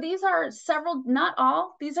 So these are several, not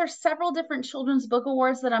all, these are several different children's book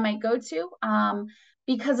awards that I might go to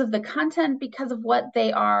because of the content, because of what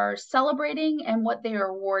they are celebrating and what they are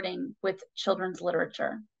awarding with children's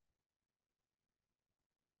literature.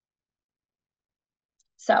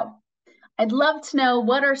 So I'd love to know,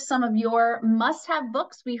 what are some of your must-have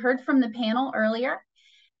books? We heard from the panel earlier,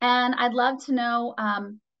 and I'd love to know,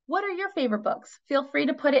 what are your favorite books? Feel free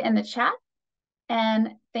to put it in the chat.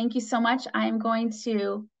 And thank you so much. I'm going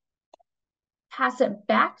to pass it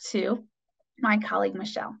back to my colleague,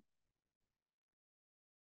 Michelle.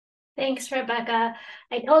 Thanks, Rebecca.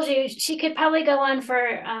 I told you she could probably go on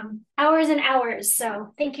for hours and hours.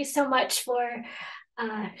 So thank you so much for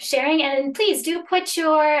sharing. And please do put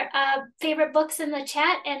your favorite books in the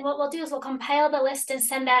chat. And what we'll do is we'll compile the list and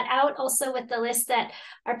send that out also with the list that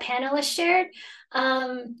our panelists shared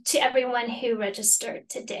to everyone who registered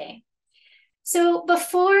today. So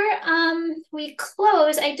before we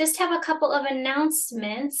close, I just have a couple of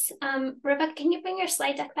announcements. Rebecca, can you bring your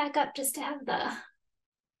slide deck back up just to have the...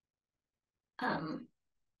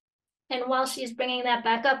 and while she's bringing that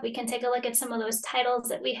back up, we can take a look at some of those titles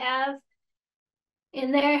that we have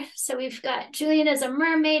in there. So we've got Julian is a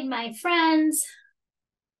Mermaid, My Friends.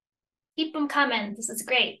 Keep them coming. This is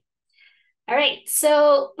great. All right.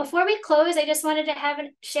 So before we close, I just wanted to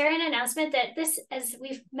share an announcement that this, as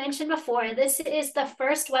we've mentioned before, this is the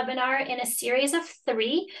first webinar in a series of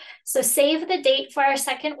 3. So save the date for our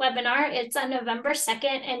second webinar. It's on November 2nd,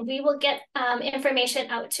 and we will get information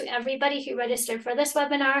out to everybody who registered for this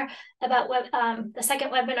webinar about the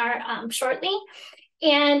second webinar shortly.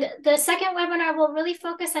 And the second webinar will really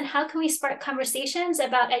focus on how can we spark conversations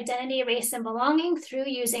about identity, race, and belonging through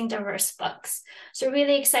using diverse books. So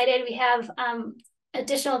really excited. We have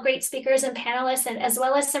additional great speakers and panelists, and as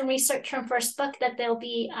well as some research from First Book that they'll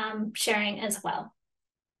be sharing as well.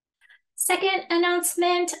 Second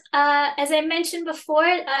announcement, as I mentioned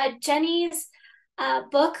before, Jenny's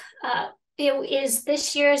book, it is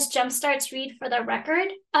this year's Jumpstarts Read for the Record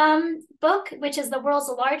book, which is the world's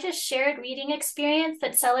largest shared reading experience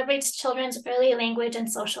that celebrates children's early language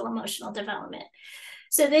and social emotional development.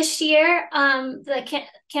 So this year, the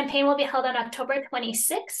campaign will be held on October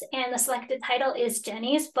 26th, and the selected title is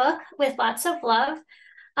Jenny's book with lots of love.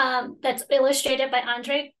 That's illustrated by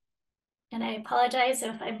Andre, and I apologize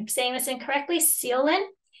if I'm saying this incorrectly, Seolin.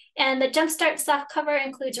 And the Jumpstart softcover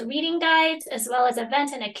includes reading guides as well as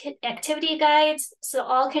event and activity guides, so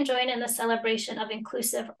all can join in the celebration of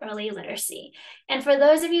inclusive early literacy. And for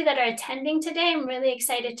those of you that are attending today, I'm really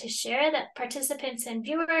excited to share that participants and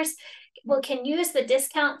viewers can use the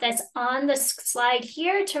discount that's on the slide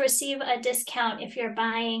here to receive a discount if you're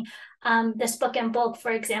buying this book in bulk,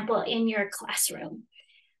 for example, in your classroom.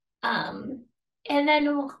 And then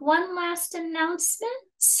one last announcement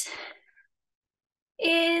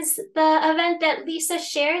is the event that Lisa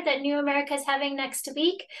shared that New America is having next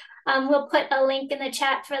week. We'll put a link in the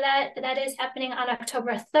chat for that. That is happening on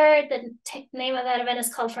October 3rd. The name of that event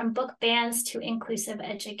is called From Book Bans to Inclusive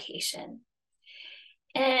Education.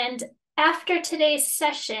 And after today's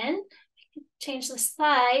session, change the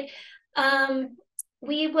slide,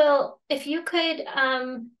 we will, if you could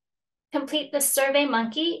complete the Survey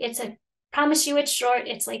Monkey, promise you it's short.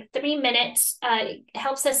 It's like 3 minutes. It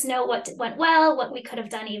helps us know what went well, what we could have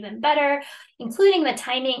done even better, including the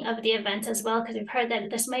timing of the event as well, because we've heard that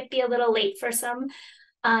this might be a little late for some.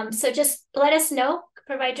 So just let us know,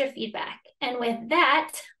 provide your feedback. And with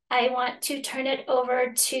that, I want to turn it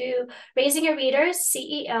over to Raising a Reader's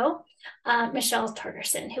CEO, Michelle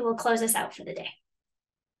Torgerson, who will close us out for the day.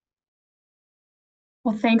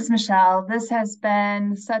 Well, thanks, Michelle. This has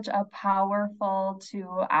been such a powerful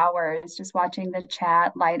 2 hours, just watching the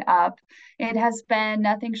chat light up. It has been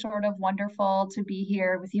nothing short of wonderful to be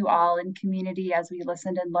here with you all in community as we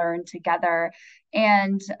listened and learned together.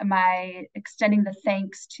 And I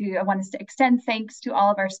want to extend thanks to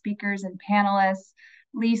all of our speakers and panelists.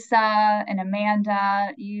 Lisa and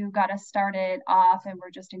Amanda, you got us started off and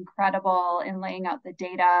were just incredible in laying out the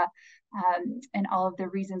data and all of the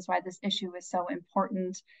reasons why this issue is so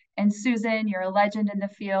important. And Susan, you're a legend in the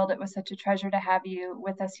field. It was such a treasure to have you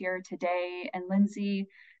with us here today. And Lindsay,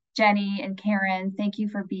 Jenny, and Karen, thank you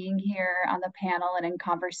for being here on the panel and in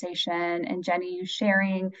conversation. And Jenny, you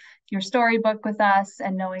sharing your storybook with us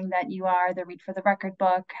and knowing that you are the Read for the Record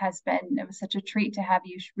book it was such a treat to have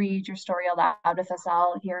you read your story aloud with us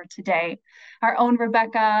all here today. Our own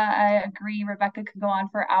Rebecca, I agree, Rebecca could go on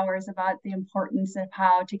for hours about the importance of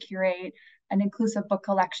how to curate an inclusive book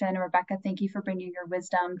collection. Rebecca, thank you for bringing your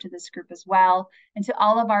wisdom to this group as well. And to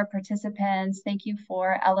all of our participants, thank you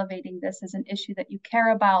for elevating this as an issue that you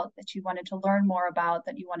care about, that you wanted to learn more about,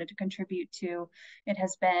 that you wanted to contribute to. It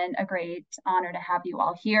has been a great honor to have you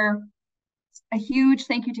all here. A huge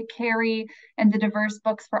thank you to Carrie and the Diverse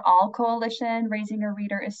Books for All Coalition. Raising a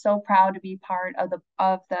Reader is so proud to be part of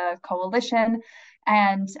the coalition.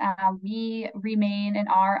 And we remain and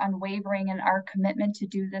are unwavering in our commitment to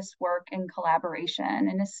do this work in collaboration,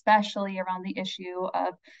 and especially around the issue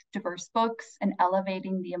of diverse books and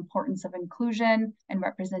elevating the importance of inclusion and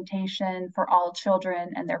representation for all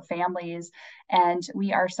children and their families. And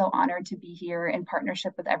we are so honored to be here in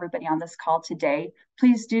partnership with everybody on this call today.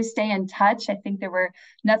 Please do stay in touch. I think there were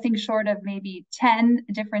nothing short of maybe 10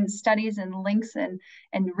 different studies and links and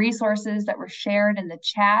resources that were shared in the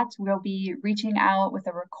chat. We'll be reaching out with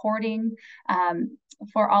a recording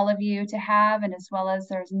for all of you to have, and as well as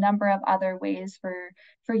there's a number of other ways for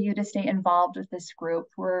you to stay involved with this group.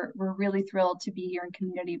 We're really thrilled to be here in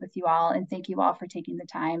community with you all, and thank you all for taking the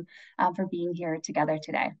time for being here together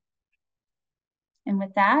today. And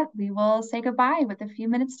with that, we will say goodbye with a few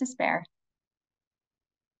minutes to spare.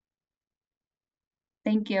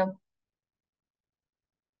 Thank you.